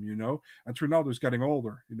stop him, you know. And Trinaldo is getting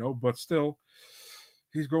older, you know. But still,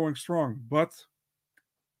 he's going strong. But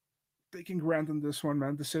taking Grant in this one,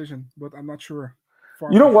 man, decision. But I'm not sure.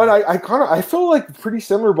 You know what? I feel like pretty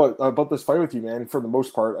similar about this fight with you, man. For the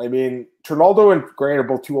most part, I mean, Trinaldo and Grant are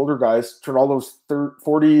both two older guys. Trinaldo's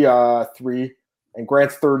 43, and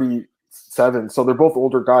Grant's 37, so they're both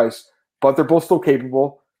older guys, but they're both still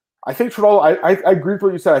capable. I think Trinaldo. I agree with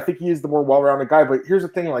what you said. I think he is the more well-rounded guy. But here's the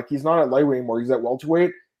thing: like, he's not at lightweight anymore. He's at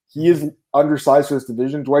welterweight. He is undersized for this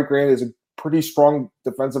division. Dwight Grant is a pretty strong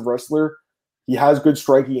defensive wrestler. He has good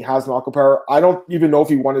striking. He has knockout power. I don't even know if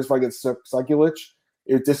he won his fight against Sekulic.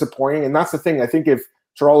 It's disappointing, and that's the thing. I think if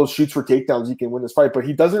Trinaldo shoots for takedowns, he can win this fight, but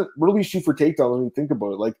he doesn't really shoot for takedowns when you think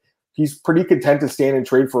about it. Like, he's pretty content to stand and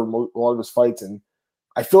trade for a lot of his fights, and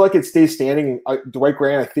I feel like it stays standing. Dwight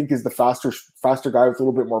Grant, I think, is the faster guy with a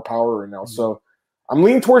little bit more power right now. So I'm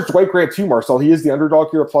leaning towards Dwight Grant too, Marcel. He is the underdog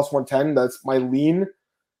here at plus 110. That's my lean.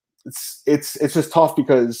 It's just tough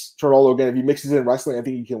because Trinaldo, again, if he mixes in wrestling, I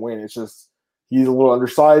think he can win. It's just he's a little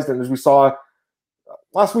undersized, and as we saw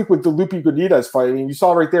last week with the Lupi Godinez fight, I mean, you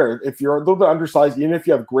saw right there, if you're a little bit undersized, even if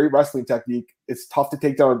you have great wrestling technique, it's tough to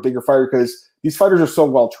take down a bigger fighter because these fighters are so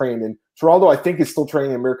well trained. And Trinaldo, I think, is still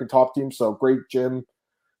training American Top Team, so great gym.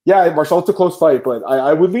 Yeah, Marcel, it's a close fight, but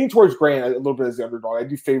I would lean towards Grant a little bit as the underdog. I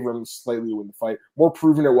do favor him slightly to win the fight. More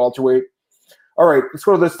proven at welterweight. All right, let's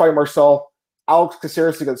go to this fight, Marcel. Alex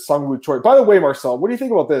Caceres against Sungwoo Choi. By the way, Marcel, what do you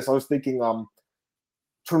think about this? I was thinking Grant,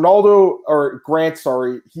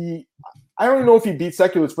 I don't even know if he beat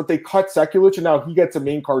Sekulic, but they cut Sekulic, and now he gets a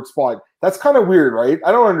main card spot. That's kind of weird, right?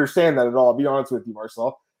 I don't understand that at all, I'll be honest with you,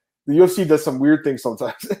 Marcel. The UFC does some weird things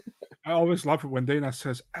sometimes. I always love it when Dana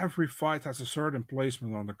says every fight has a certain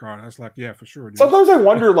placement on the card. I was like, yeah, for sure. Dude. Sometimes I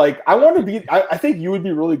wonder, like, I think you would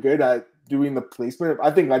be really good at doing the placement. I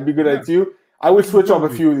think I'd be good at it too. I would switch up a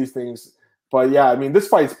few of these things. But yeah, I mean, this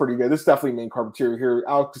fight's pretty good. This is definitely main card material here.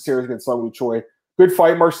 Alex Caceres against Sungwoo Choi. Good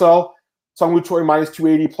fight, Marcel. Sungwoo Choi minus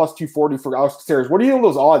 280, plus 240 for Alex Caceres. What do you think of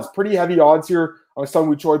those odds? Pretty heavy odds here on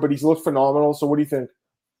Sungwoo Choi, but he's looked phenomenal. So what do you think?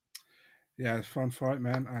 Yeah, it's a fun fight,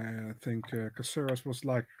 man. I think Caceres was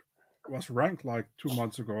ranked like 2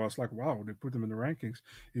 months ago. I was like, wow, they put him in the rankings.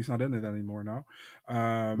 He's not in it anymore now.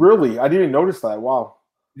 Really? I didn't even notice that. Wow.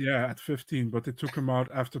 Yeah, at 15, but they took him out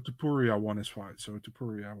after Topuria won his fight. So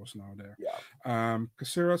Topuria was now there. Yeah.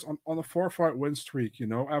 Caceres on a 4-fight win streak, you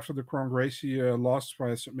know, after the Kron Gracie lost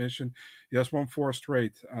by a submission, he has won 4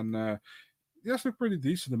 straight. And he has looked pretty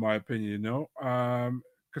decent, in my opinion, you know.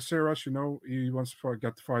 Caceres, you know, he wants to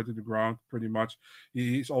get the fight to the ground, pretty much.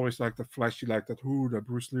 He's always like the flashy, like that that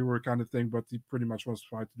Bruce Leroy kind of thing, but he pretty much wants to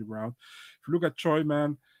fight to the ground. If you look at Choi,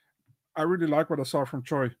 man, I really like what I saw from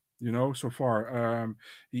Choi. You know, so far,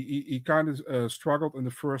 he kind of struggled in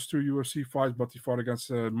the first 2 UFC fights, but he fought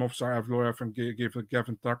against Movsar Evloev and gave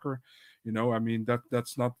Gavin Tucker. You know, I mean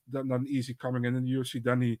that's not easy coming in the UFC.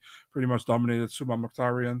 Then he pretty much dominated Suma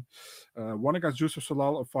Mokhtarian. Won against Yusuf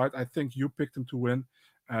Salal, a fight I think you picked him to win,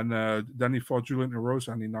 and then he fought Julian Erosa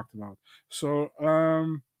and he knocked him out. So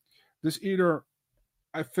this either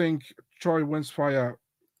I think Choi wins via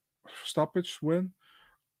stoppage win,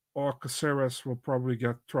 or Caceres will probably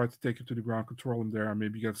try to take him to the ground, control him there, and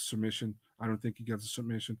maybe get a submission. I don't think he gets a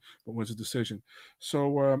submission, but wins a decision.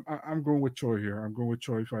 So I'm going with Choi here. I'm going with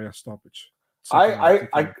Choi via stoppage. I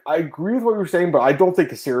agree with what you're saying, but I don't think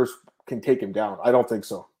Caceres can take him down. I don't think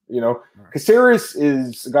so. Right. Caceres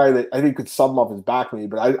is a guy that I think could sub him off his back maybe,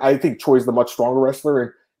 but I think Choi's the much stronger wrestler,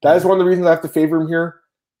 and that is one of the reasons I have to favor him here.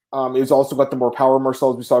 He's also got the more power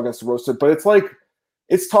Marcel as we saw against the Roasted, but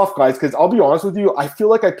it's tough, guys, because I'll be honest with you, I feel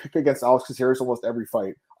like I pick against Alex Caceres almost every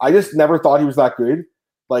fight. I just never thought he was that good.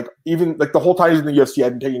 Even the whole time he's in the UFC,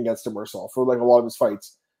 I've been taking against him Marcel for a lot of his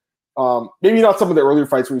fights. Maybe not some of the earlier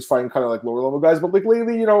fights where he's fighting kind of lower level guys, but lately,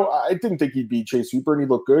 I didn't think he'd beat Chase Hooper, and he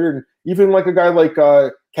looked good. And even a guy like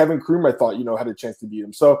Kevin Kroom, I thought had a chance to beat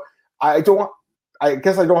him. So I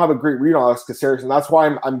guess I don't have a great read on Alex Caceres, and that's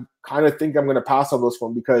why I'm kind of think I'm going to pass on this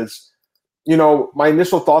one because my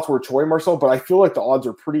initial thoughts were Choi Marcel, but I feel like the odds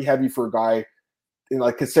are pretty heavy for a guy in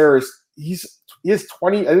Caceres. He has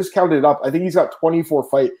 20. I just counted it up. I think he's got 24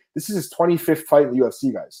 fights. This is his 25th fight in the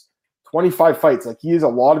UFC, guys. 25 fights. He has a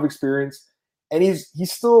lot of experience, and he's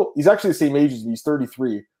actually the same age as me. He's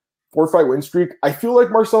 33, 4-fight win streak. I feel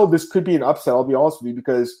like Marcel, this could be an upset. I'll be honest with you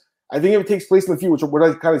because I think if it takes place in the field, which what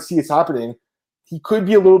I kind of see is happening, he could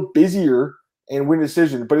be a little busier and win a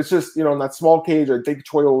decision. But it's just in that small cage, I think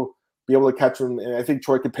Choi will be able to catch him, and I think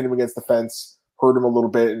Choi can pin him against the fence, hurt him a little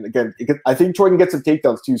bit, and again, I think Choi can get some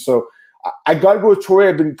takedowns too. So I got to go with Choi.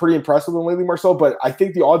 I've been pretty impressed with him lately, Marcel, but I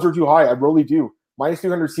think the odds are too high. I really do. Minus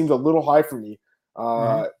 300 seems a little high for me.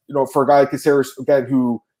 For a guy like Caceres, again,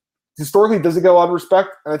 who historically doesn't get a lot of respect,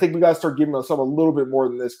 and I think we got to start giving him a little bit more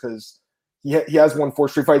than this because he has won 4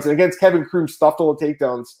 straight fights, and against Kevin Kroom, stuffed all the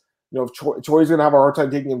takedowns. Choi's going to have a hard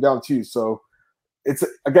time taking him down too. So it's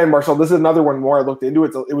again, Marcel, this is another one more I looked into.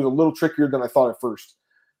 It was a little trickier than I thought at first.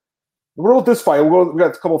 We'll roll with this fight. We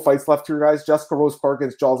got a couple of fights left here, guys. Jessica Rose Clark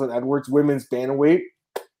against Jocelyn Edwards, women's bantamweight.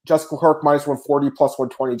 Jessica Clark minus 140 plus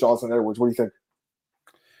 120. Jocelyn Edwards. What do you think?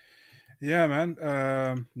 Yeah,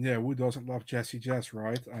 man. Who doesn't love Jessie Jess,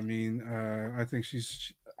 right? I mean, I think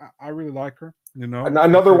I really like her.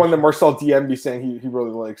 Another one that Marcel DM be saying he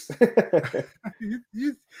really likes.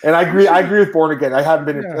 And I agree with Born Again. I haven't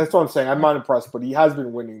been. That's what I'm saying. I'm not impressed, but he has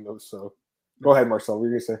been winning those. So go ahead, Marcel. What are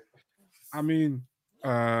you gonna say? I mean,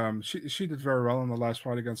 she did very well in the last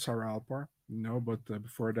fight against Sarah Alpar, but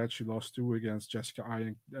before that she lost 2 against Jessica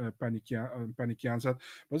Ai and Penny Kianzad.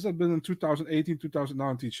 But it's been in 2018,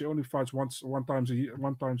 2019. She only fights one times a year,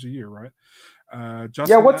 right?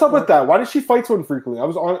 What's up with that? Why does she fight so infrequently? I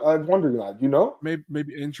was wondering that.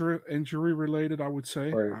 Maybe injury related, I would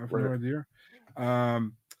say. I have no idea.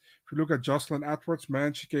 If you look at Jocelyn Edwards,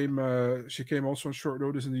 man, she came also on short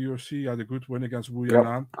notice in the UFC. Had a good win against Wu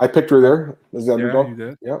Yanan. I picked her there. You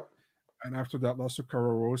did. Yep. And after that, lost to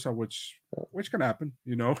Cara Rosa, which can happen.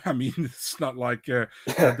 I mean, it's not like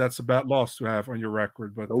that's a bad loss to have on your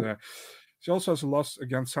record. But she also has a loss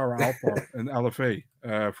against Sarah Alpar in LFA.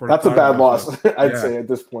 That's a bad loss, I'd say at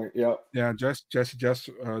this point. Yeah. Yeah. Jessie just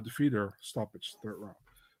defeated her stoppage 3rd round.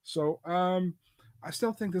 So I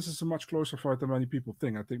still think this is a much closer fight than many people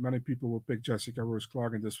think. I think many people will pick Jessica Rose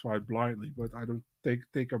Clark in this fight blindly, but I don't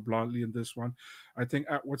take her blindly in this one. I think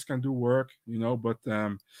Edwards can do work, but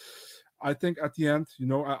I think at the end,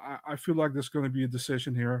 I feel like there's going to be a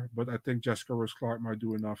decision here, but I think Jessica Rose Clark might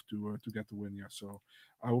do enough to get the win here. So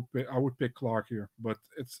I would pick Clark here, but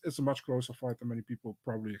it's a much closer fight than many people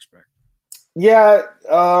probably expect. Yeah,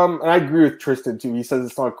 and I agree with Tristan too. He says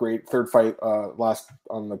it's not great. 3rd fight last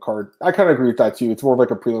on the card. I kind of agree with that too. It's more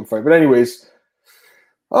like a prelim fight. But anyways,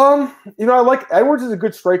 I like Edwards is a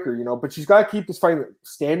good striker, but she's got to keep this fight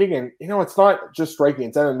standing. And it's not just striking;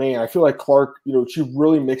 it's MMA. And I feel like Clark, she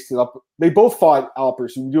really mixed it up. They both fought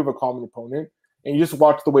Alper, so you do have a common opponent, and you just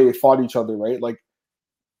watch the way they fought each other, right? Like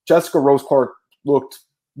Jessica Rose Clark looked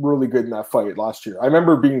really good in that fight last year. I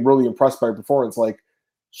remember being really impressed by her performance.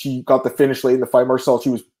 She got the finish late in the fight. Marcel, she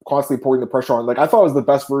was constantly putting the pressure on. I thought it was the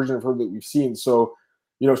best version of her that we've seen. So,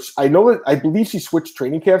 I believe she switched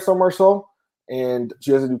training camps on Marcel, and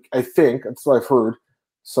she has I think that's what I've heard.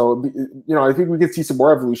 So, I think we could see some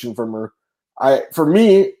more evolution from her. I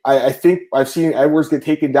think I've seen Edwards get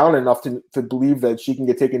taken down enough to believe that she can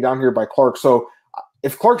get taken down here by Clark. So,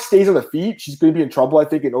 if Clark stays on the feet, she's going to be in trouble, I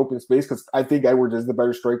think, in open space because I think Edwards is the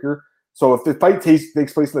better striker. So, if the fight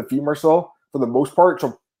takes place in the feet, Marcel, for the most part,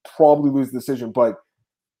 she'll probably lose the decision. But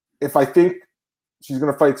if I think she's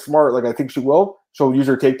going to fight smart, like I think she will, she'll use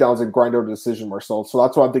her takedowns and grind out a decision, Marcel. So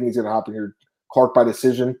that's what I'm thinking is going to happen here. Clark by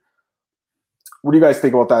decision. What do you guys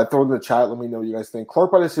think about that? Throw it in the chat. Let me know what you guys think.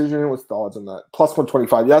 Clark by decision. What's the odds on that? Plus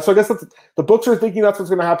 125. Yeah, so I guess the books are thinking that's what's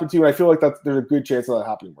going to happen too. And I feel like there's a good chance of that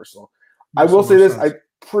happening, Marcel. I will say this.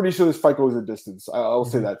 pretty sure this fight goes a distance. I'll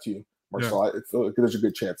say that to you, Marcel. Yeah. I feel like there's a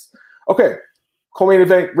good chance. Okay, co-main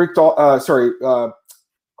event: Grant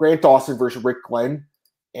Dawson versus Ricky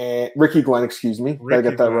Glenn. Excuse me. Gotta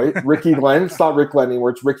get that right. Ricky Glenn. It's not Rick Glenn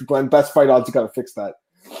anymore. It's Ricky Glenn. Best fight odds. You gotta fix that.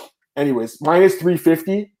 Anyways, minus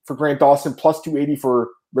 350 for Grant Dawson, plus 280 for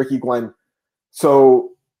Ricky Glenn.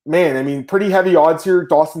 So, man, I mean, pretty heavy odds here.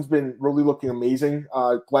 Dawson's been really looking amazing.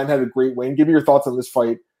 Glenn had a great win. Give me your thoughts on this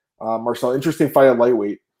fight, Marcel. Interesting fight at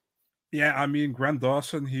lightweight. Yeah, I mean, Grant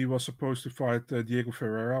Dawson, he was supposed to fight Diego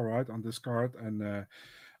Ferreira, right, on this card. And,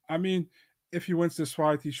 I mean, if he wins this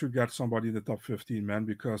fight, he should get somebody in the top 15, man,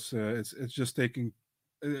 because it's just taking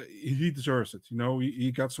he deserves it. You know,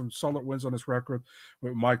 he got some solid wins on his record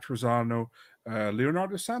with Mike Trezano,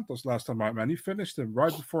 Leonardo Santos last time out, man. He finished him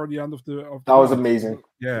right before the end of the that was amazing.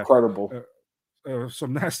 Yeah, incredible.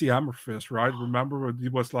 Some nasty hammer fist, right? Remember when he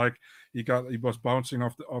was like he was bouncing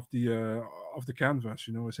off the canvas,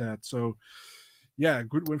 you know, his head. So yeah,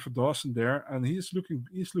 good win for Dawson there, and he's looked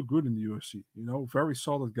good in the UFC. You know, very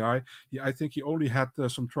solid guy. I think he only had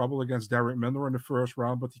some trouble against Derek Miller in the first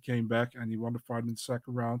round, but he came back and he won the fight in the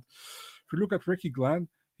second round. If you look at Ricky Glenn,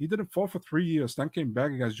 he didn't fall for 3 years, then came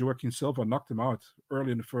back against Joaquin Silva, knocked him out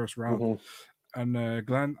early in the first round. And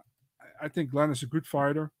Glenn, I think Glenn is a good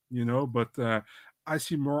fighter, you know, but I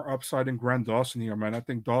see more upside in Grant Dawson here, man. I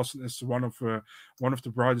think Dawson is one of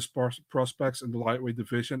the brightest prospects in the lightweight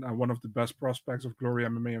division and one of the best prospects of Glory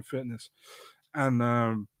MMA and Fitness. And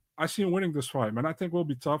I see him winning this fight, man. I think it will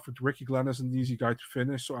be tough. But Ricky Glenn is an easy guy to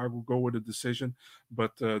finish, so I will go with a decision.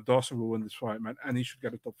 But Dawson will win this fight, man, and he should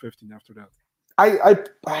get a top 15 after that.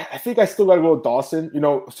 I think I still got to go with Dawson. You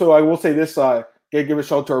know, so I will say this. Give a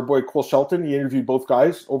shout out to our boy Cole Shelton. He interviewed both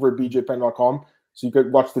guys over at bjpen.com. So you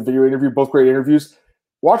could watch the video interview, both great interviews.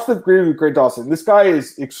 Watch the interview with Grant Dawson. This guy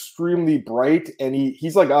is extremely bright, and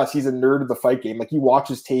he's like us. He's a nerd of the fight game. Like, he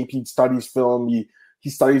watches tape, he studies film, he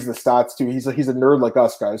studies the stats too. He's a nerd like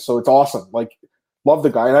us guys. So it's awesome. Like, love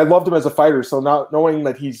the guy, and I loved him as a fighter. So not knowing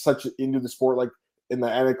that he's such into the sport, like in the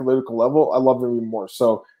analytical level, I love him even more.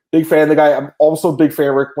 So big fan of the guy. I'm also a big fan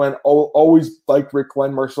of Rick Glenn. Always liked Rick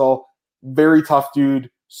Glenn, Marcel. Very tough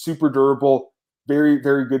dude, super durable, very,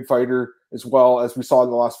 very good fighter, as well as we saw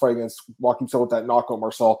in the last fight against Joaquin Silva with that knockout.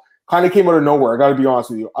 Marcel kind of came out of nowhere. I got to be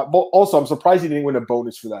honest with you. Also, I'm surprised he didn't win a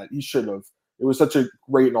bonus for that. He should have. It was such a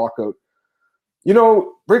great knockout. You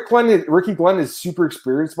know, Ricky Glenn is super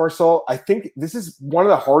experienced, Marcel. I think this is one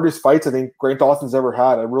of the hardest fights I think Grant Dawson's ever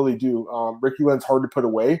had. I really do. Ricky Glenn's hard to put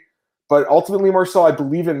away. But ultimately, Marcel, I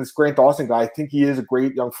believe in this Grant Dawson guy. I think he is a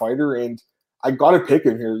great young fighter, and I got to pick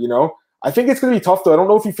him here, you know. I think it's going to be tough, though. I don't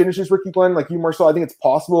know if he finishes Ricky Glenn like you, Marcel. I think it's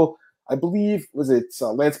possible. I believe, was it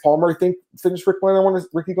Lance Palmer, I think, finished Ricky Glenn, I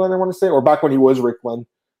want to say, or back when he was Rick Glenn,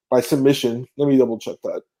 by submission. Let me double check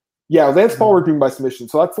that. Yeah, Lance Palmer being by submission.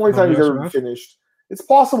 So that's the only time he's ever been finished. It's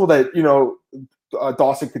possible that, you know,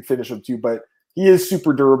 Dawson could finish him too, but he is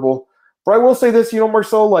super durable. But I will say this, you know,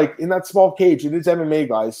 Marcel, like, in that small cage, it is MMA,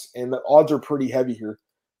 guys, and the odds are pretty heavy here.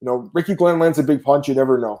 You know, Ricky Glenn lands a big punch. You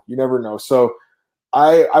never know. So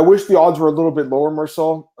I wish the odds were a little bit lower,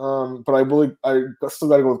 Marcel, but I still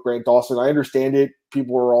got to go with Grant Dawson. I understand it.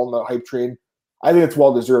 People were all on the hype train. I think it's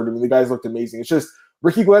well-deserved. I mean, the guys looked amazing. It's just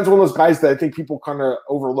Ricky Glenn's one of those guys that I think people kind of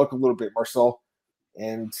overlook a little bit, Marcel.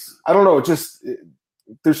 And I don't know,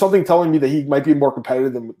 there's something telling me that he might be more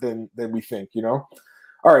competitive than we think, you know?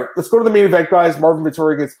 All right, let's go to the main event, guys. Marvin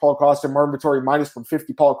Vettori against Paulo Costa. Marvin Vettori minus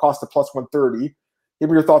 150, Paulo Costa plus 130. Give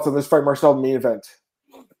me your thoughts on this fight, Marcel, the main event.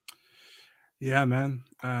 Yeah, man.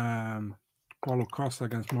 Paulo Costa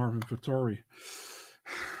against Marvin Vettori.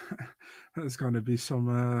 It's going to be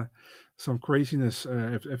some craziness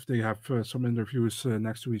if they have some interviews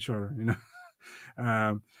next to each other, you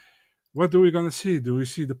know. What are we going to see? Do we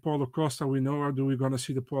see the Paulo Costa we know, or do we going to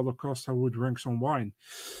see the Paulo Costa who would drink some wine?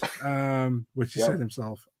 Which he said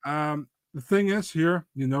himself. The thing is here,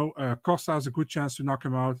 you know, Costa has a good chance to knock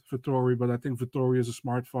him out, Vettori, but I think Vettori is a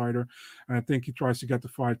smart fighter, and I think he tries to get the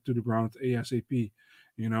fight to the ground ASAP,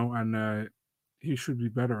 you know, and he should be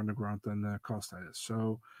better on the ground than Costa is.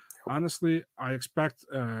 So, honestly, I expect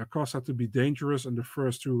Costa to be dangerous in the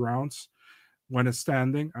first 2 rounds when it's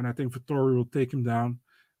standing, and I think Vettori will take him down,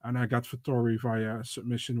 and I got Vettori via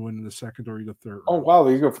submission win in the second or the third round. Oh, wow,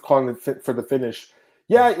 there you go for calling it for the finish.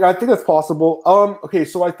 Yeah, I think that's possible. Okay,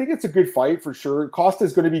 so I think it's a good fight for sure. Costa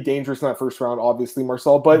is going to be dangerous in that first round, obviously,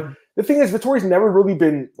 Marcel. But the thing is, Vettori's never really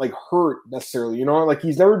been like hurt necessarily. You know, like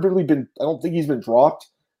he's never really been. I don't think he's been dropped.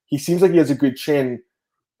 He seems like he has a good chin.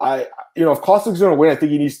 If Costa's going to win, I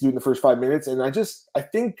think he needs to do it in the first 5 minutes. And I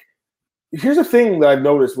think here's the thing that I've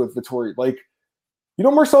noticed with Vettori. Like, you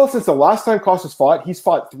know, Marcel, since the last time Costa's fought, he's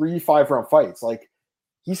fought 3 5-round fights. Like,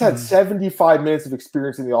 He's had 75 minutes of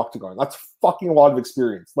experience in the octagon. That's fucking a lot of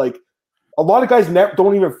experience. Like, a lot of guys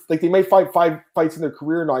don't even, like, they may fight 5 fights in their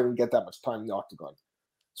career and not even get that much time in the octagon.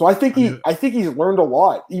 So I think he's learned a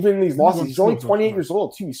lot, even in these losses. He's only 28 years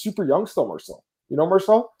old too. He's super young still, Marcel. You know,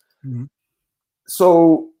 Marcel? Mm-hmm.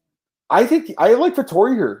 So I think I like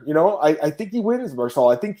Vettori here. You know, I think he wins, Marcel.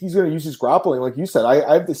 I think he's going to use his grappling. Like you said,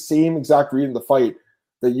 I have the same exact read in the fight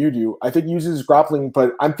that you do. I think he uses his grappling,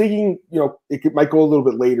 but I'm thinking, you know, might go a little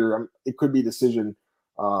bit later. It could be a decision.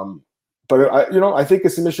 But I think a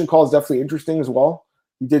submission call is definitely interesting as well.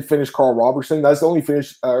 He did finish Carl Robertson. That's the only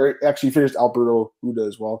finish, actually finished Alberto Uda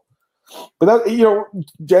as well. But that, you know,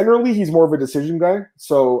 generally he's more of a decision guy.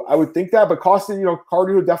 So I would think that. But Costa, you know,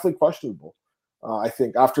 cardio definitely questionable. I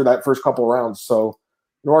think after that first couple of rounds. So,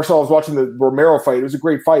 you know, Marcel was watching the Romero fight. It was a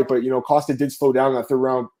great fight, but you know, Costa did slow down in that third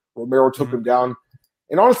round. Romero took him down,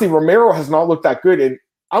 and honestly, Romero has not looked that good. And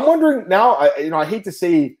I'm wondering now. I hate to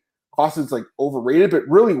say Costa's like overrated, but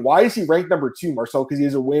really, why is he ranked number 2, Marcel? Because he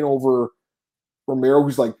has a win over Romero,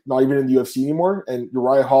 who's like not even in the UFC anymore, and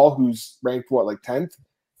Uriah Hall, who's ranked like 10th.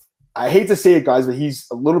 I hate to say it, guys, but he's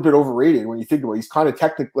a little bit overrated when you think about it. He's kind of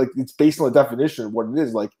technical, like it's based on the definition of what it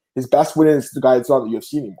is. Like his best win is the guy that's not in the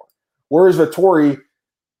UFC anymore. Whereas Vettori,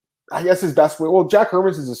 I guess his best win. Well, Jack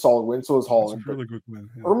Hermanson's a solid win, so is Hall. It's a really good win.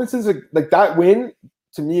 Yeah. Hermanson's like that win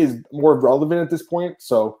to me is more relevant at this point.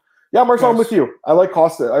 So yeah, Marcel, I'm with you. I like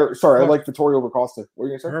Costa. I like Vettori over Costa. What are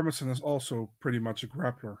you gonna say? Hermanson is also pretty much a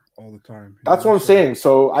grappler all the time. That's what I'm saying.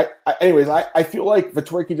 So I feel like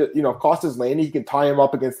Vettori can just, you know, if Costa's landing, he can tie him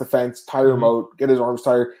up against the fence, tire him out, get his arms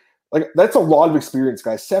tired. Like that's a lot of experience,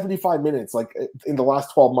 guys. 75 minutes, like in the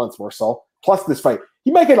last 12 months, Marcel. Plus this fight,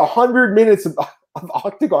 he might get 100 minutes of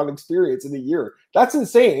octagon experience in a year. That's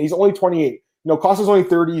insane. He's only 28. You know, Costa's only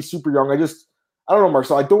 30. He's super young. I don't know,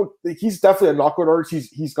 Marcel. I don't think he's definitely a knockout artist.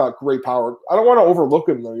 He's got great power. I don't want to overlook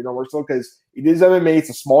him though, you know, Marcel, because it is MMA. It's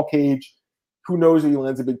a small cage. Who knows if he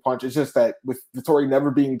lands a big punch? It's just that with Vettori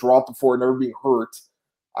never being dropped before, never being hurt,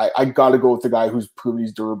 I got to go with the guy who's proven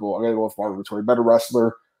he's durable. I got to go with Marvin Vettori. Better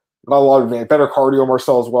wrestler, not a lot of advantage, better cardio,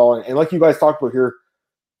 Marcel as well. And like you guys talked about here,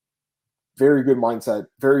 very good mindset,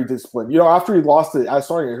 very disciplined. You know, after he lost it, I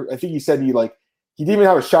think he said he didn't even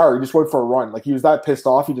have a shower. He just went for a run. Like he was that pissed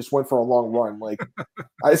off. He just went for a long run. Like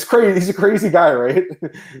it's crazy. He's a crazy guy, right?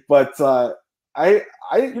 But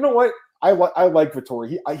you know what? I like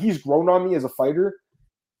Vettori. He's grown on me as a fighter.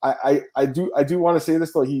 I do want to say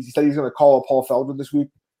this though. He said he's going to call up Paul Felder this week.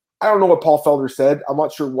 I don't know what Paul Felder said. I'm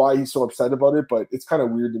not sure why he's so upset about it, but it's kind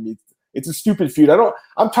of weird to me. It's a stupid feud.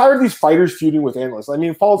 I'm tired of these fighters feuding with analysts. I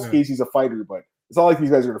mean, Paul's case, he's a fighter, but it's not like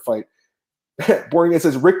these guys are going to fight. Boring. It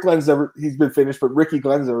says Rick Glenn's he's been finished, but Ricky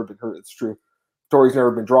Glenn's never been hurt. It's true. Vittori's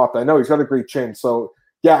never been dropped. I know he's got a great chin. So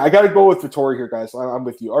yeah, I got to go with Vettori here, guys. I'm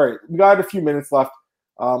with you. All right, we got a few minutes left.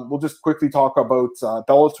 We'll just quickly talk about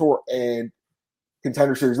Bellator and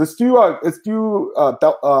Contender Series. Let's do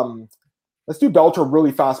Bellator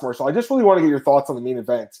really fast, Marcel. I just really want to get your thoughts on the main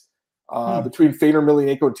event between Fedor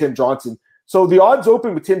Emelianenko and Tim Johnson. So the odds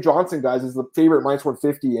open with Tim Johnson, guys, is the favorite minus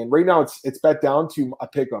 150, and right now it's bet down to a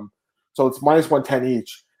pick 'em, so it's minus 110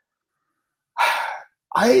 each.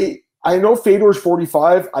 I know Fedor's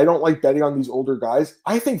 45. I don't like betting on these older guys.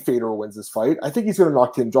 I think Fedor wins this fight. I think he's going to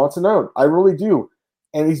knock Tim Johnson out. I really do.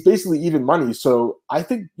 And he's basically even money. So I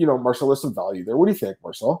think, you know, Marcel, there's some value there. What do you think,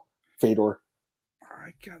 Marcel? Fedor.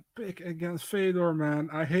 I can't pick against Fedor, man.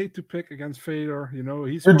 I hate to pick against Fedor. You know,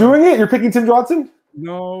 You're doing it? You're picking Tim Johnson?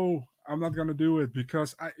 No, I'm not going to do it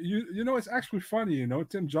because, you know, it's actually funny. You know,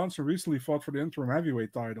 Tim Johnson recently fought for the interim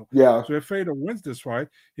heavyweight title. Yeah. So if Fedor wins this fight,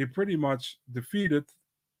 he pretty much defeated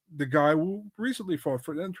the guy who recently fought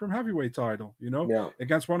for the interim heavyweight title, you know,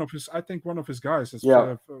 against one of his guys. It's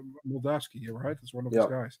Moldavsky, right? It's one of his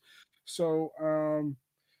guys. So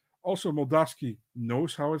also Moldavsky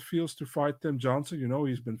knows how it feels to fight Tim Johnson. You know,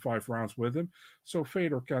 he's been 5 rounds with him. So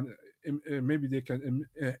Fedor can, maybe they can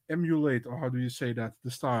emulate, or how do you say that,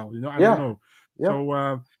 the style, you know, I don't know. Yeah. So,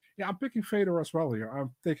 I'm picking Fedor as well here.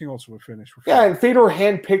 I'm taking also a finish for Fedor. Yeah, and Fedor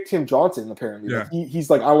handpicked Tim Johnson, apparently. Yeah. Like he's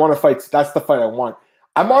like, I want to fight. That's the fight I want.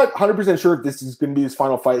 I'm not 100% sure if this is going to be his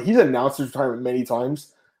final fight. He's announced his retirement many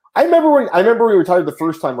times. I remember when he retired the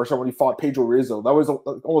first time or so when he fought Pedro Rizzo. That was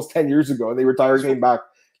almost 10 years ago, and they retired, came back.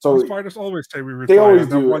 So those fighters always say we retire. They always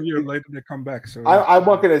do. 1 year later, they come back. So I'm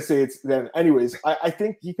not going to say it's then. Anyways, I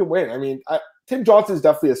think he can win. I mean, Tim Johnson is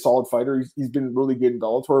definitely a solid fighter. He's been really good in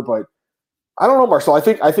Bellator, but I don't know, Marcel. I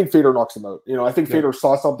think Fedor knocks him out. You know, I think Fedor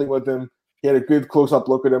saw something with him. He had a good close-up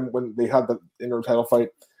look at him when they had the interim title fight.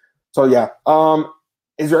 So yeah.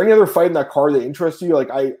 Is there any other fight in that card that interests you?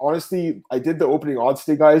 Like I did the opening odds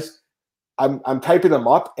today, guys. I'm typing them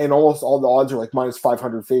up, and almost all the odds are like minus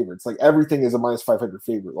 500 favorites. Like everything is a minus 500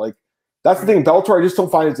 favorite. Like that's the thing. Bellator, I just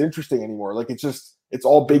don't find it's interesting anymore. Like it's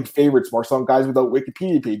all big favorites, Marcel, guys without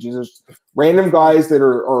Wikipedia pages. There's random guys that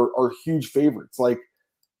are huge favorites. Like,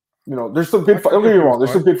 you know, there's some good. Don't get me wrong.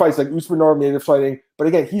 There's some good fights like Usman Nurmagomedov fighting, but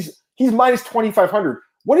again, he's minus 2,500.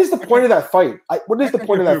 What is the point of that fight? What is the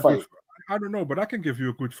point of that fight? I don't know, but I can give you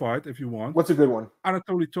a good fight if you want. What's a good one?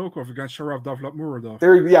 Anatoly Tokov against Sharaf Davlatmuradov.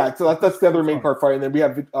 So that's the other main card fight, and then we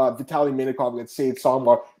have Vitaly Minakov against Said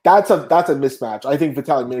Samwa. That's a mismatch. I think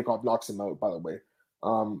Vitaly Minakov knocks him out. By the way,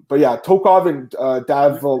 but yeah, Tokov and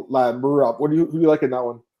Davlatmuradov. Who do you like in that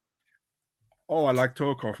one? Oh, I like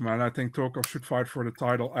Tokov, man. I think Tokov should fight for the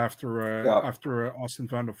title after Austin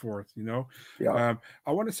Vandervoort. You know,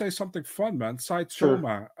 I want to say something fun, man. Said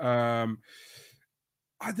Soma.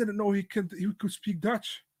 I didn't know he could speak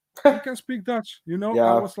Dutch. He can speak Dutch, you know.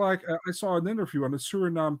 I was like, I saw an interview on the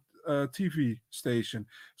Suriname TV station.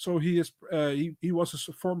 So he was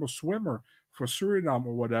a former swimmer for Suriname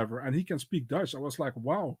or whatever, and he can speak Dutch. I was like,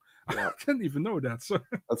 wow, I didn't even know that. So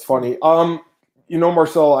that's funny. You know,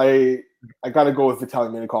 Marcel, I got to go with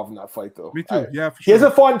Vitaly Minakov in that fight, though. Me too. For sure. He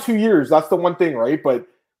hasn't fought in 2 years. That's the one thing, right? But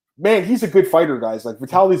man, he's a good fighter, guys. Like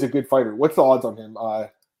Vitaly's a good fighter. What's the odds on him?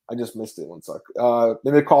 I just missed it. One sec.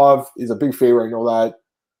 Minakov is a big favorite. I know that.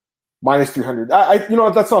 Minus 300. You know,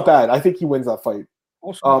 that's not bad. I think he wins that fight.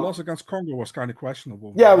 Also, the loss against Congo was kind of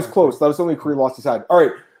questionable. Yeah, it was close. That was the only career loss he's had. All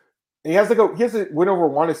right. And he has a win over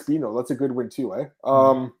Juan Espino. That's a good win too, eh?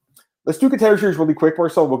 Let's do contender series really quick,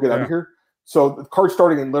 Marcel. We'll get out of here. So the card's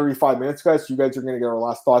starting in literally 5 minutes, guys. So you guys are going to get our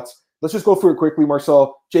last thoughts. Let's just go through it quickly,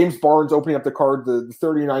 Marcel. James Barnes opening up the card, the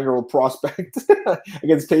 39-year-old prospect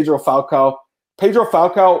against Pedro Falcao. Pedro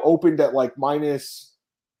Falcao opened at like minus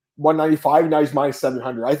 195. Now he's minus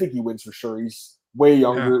 700. I think he wins for sure. He's way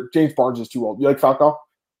younger. Yeah. James Barnes is too old. You like Falcao?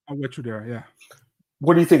 I'll let you there, yeah.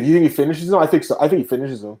 What do you think? You think he finishes him? I think so. I think he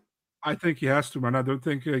finishes him. I think he has to, man. I don't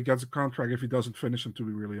think he gets a contract if he doesn't finish him, to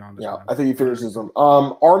be really honest. Yeah, man. I think he finishes him.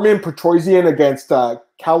 Armin Petrosian against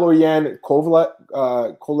Kaloyan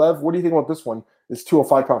Kolev. What do you think about this one? This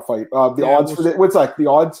 205-pound fight. The odds for what's like the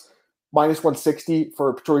odds? Minus 160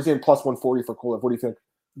 for Petrosian, plus 140 for Kolev. What do you think?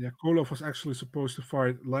 Yeah, Kolev was actually supposed to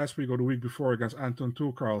fight last week or the week before against Anton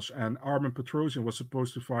Tulkarls, and Armin Petrosian was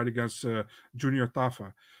supposed to fight against Junior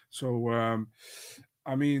Tafa. So,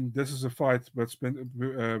 I mean, this is a fight that's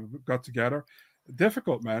been got together.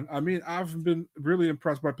 Difficult, man. I mean, I've been really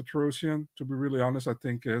impressed by Petrosian, to be really honest. I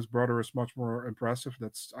think his brother is much more impressive.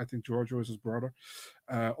 I think Giorgio is his brother,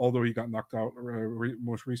 although he got knocked out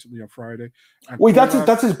most recently on Friday. And wait,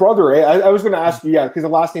 that's his brother, eh? I was going to ask you, because the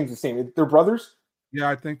last name's the same. They're brothers? Yeah,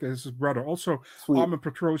 I think this is his brother. Also, Armin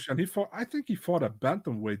Petrosian, he fought at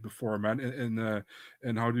bantamweight before, man,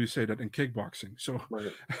 in how do you say that, in kickboxing. So,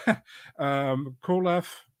 Kolev,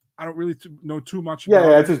 I don't really know too much about him.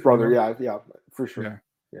 Yeah, it's his brother. Yeah, for sure.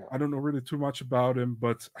 Yeah. I don't know really too much about him,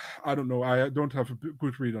 but I don't know. I don't have a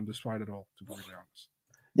good read on this fight at all, to be really honest.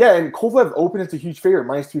 Yeah, and Kovalev opened as a huge favorite,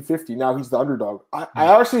 minus 250. Now he's the underdog.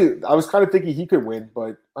 I was kind of thinking he could win,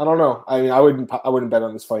 but I don't know. I mean, I wouldn't bet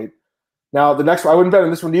on this fight. Now the next one, I wouldn't bet on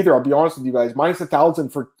this one either. I'll be honest with you guys. Minus 1,000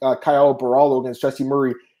 for Kyle Barallo against Jesse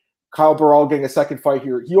Murray. Kyle Barallo getting a second fight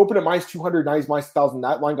here. He opened at minus 200. Now he's minus 1,000.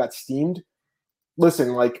 That line got steamed.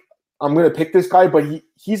 Listen, like, I'm going to pick this guy, but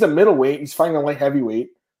he's a middleweight. He's fighting a light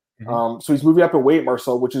heavyweight. So he's moving up in weight,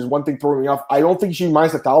 Marcel, which is one thing throwing me off. I don't think he should be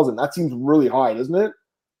minus 1,000. That seems really high, doesn't it?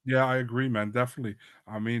 Yeah, I agree, man. Definitely.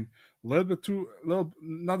 I mean, not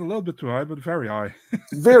a little bit too high, but very high.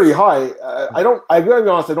 Very high. I gotta be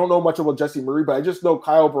honest, I don't know much about Jesse Murray, but I just know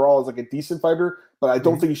Kyle Barallo is like a decent fighter, but I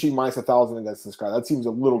don't think he should be minus 1,000 against this guy. That seems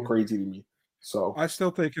a little crazy to me. So I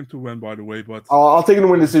still take him to win, by the way, but I'll take him to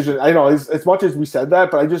win decision. I know as much as we said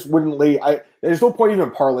that, but I just wouldn't lay. There's no point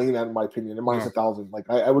even parlaying that, in my opinion, at minus 1,000. Like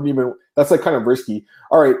I wouldn't even. That's like kind of risky.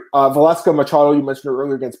 All right, Velasco Machado, you mentioned it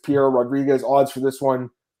earlier against Pierre Rodriguez. Odds for this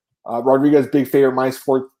one, Rodriguez big favorite, minus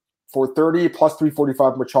 430, plus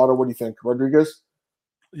 345. Machado, what do you think, Rodriguez?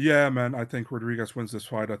 Yeah, man, I think Rodriguez wins this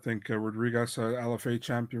fight. I think Rodriguez, LFA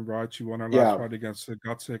champion, right? She won her last fight against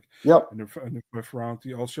Gutzik. Yep. In the fifth round.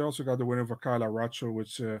 She also got the win over Kyla Racho,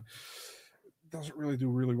 which doesn't really do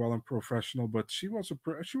really well in professional, but she was a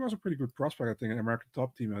pretty good prospect, I think, an American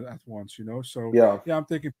top team at once, you know. So yeah, I'm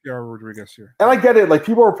taking Pierre Rodriguez here. And I get it. Like,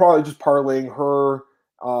 people are probably just parlaying her,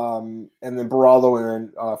 and then Barallo and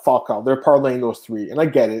then Falcao. They're parlaying those three, and I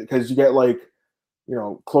get it because you get like, you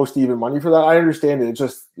know, close to even money for that. I understand it. It's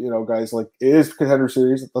just, you know, guys, like, it is contender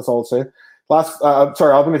series. That's all I'll say. I'm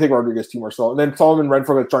going to take Rodriguez too, Marcel. And then Solomon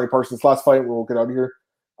Renfro with Johnny Parsons. Last fight, we'll get out of here.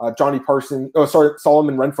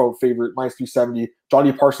 Solomon Renfro favorite, minus 370.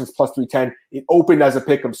 Johnny Parsons plus 310. It opened as a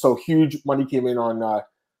pick'em, so huge money came in on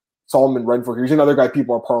Solomon Renfro. Here's another guy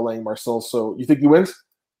people are parlaying, Marcel. So you think he wins?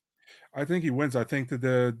 I think he wins. I think that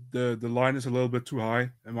the line is a little bit too high,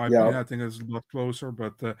 in my opinion. I think it's a lot closer,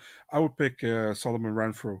 but I would pick Solomon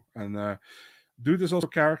Renfro. And dude is also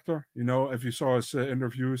character. You know, if you saw his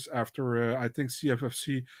interviews after, I think,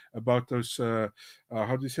 CFFC about those,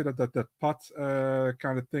 how do you say that pot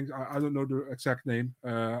kind of thing? I don't know the exact name.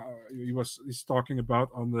 He's talking about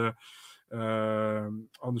on the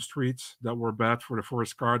streets that were bad for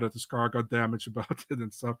his car, that his car got damaged about it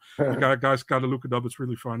and stuff. You guys gotta look it up. It's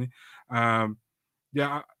really funny.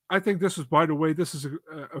 I think this is, by the way, this is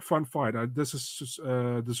a fun fight. This is just,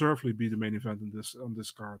 deservedly be the main event on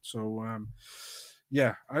this card. So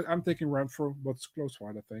I'm thinking Renfro, but it's a close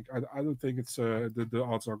fight. I think. I don't think it's the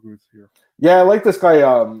odds are good here. Yeah, I like this guy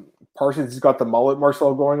Parsons. He's got the mullet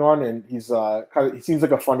Marcel going on, and he seems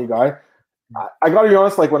like a funny guy. I gotta be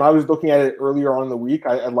honest, like when I was looking at it earlier on in the week,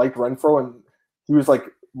 I liked Renfro, and he was like a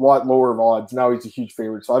lot lower of odds. Now he's a huge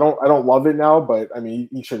favorite, so I don't love it now, but I mean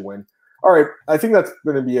he should win. All right, I think that's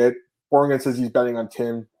going to be it. Borgen says he's betting on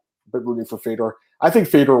Tim, but rooting for Fedor. I think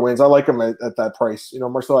Fedor wins. I like him at that price. You know,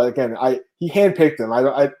 Marcel, again, he handpicked him.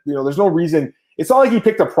 There's no reason. It's not like he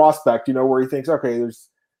picked a prospect, you know, where he thinks, okay, there's,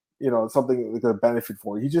 you know, something like a benefit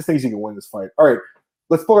for you. He just thinks he can win this fight. All right,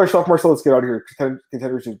 let's plug our stuff, Marcel. Let's get out of here.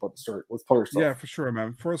 Contenders is about to start. Let's plug our stuff. Yeah, for sure,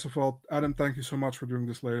 man. First of all, Adam, thank you so much for doing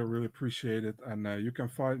this later. Really appreciate it. And you can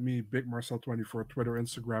find me, Big Marcel24, Twitter,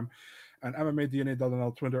 Instagram, and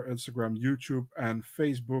MMADNA.nl, Twitter, Instagram, YouTube, and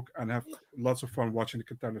Facebook, and have lots of fun watching the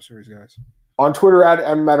Contender Series, guys. On Twitter at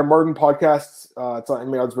Martin Podcasts. It's on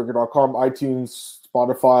MMAOddsbreaker.com, iTunes,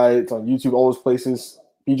 Spotify. It's on YouTube, all those places.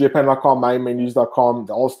 BJPen.com, MiamiNews.com,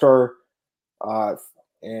 the All-Star,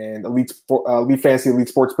 and Elite Fantasy, Elite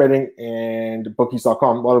Sports Betting, and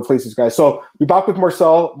Bookies.com. A lot of places, guys. So we'll be back with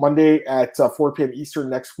Marcel Monday at 4 p.m.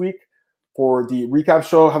 Eastern next week for the recap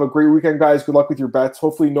show. Have a great weekend, guys. Good luck with your bets.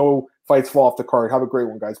 Hopefully no fights fall off the card. Have a great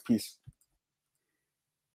one, guys. Peace.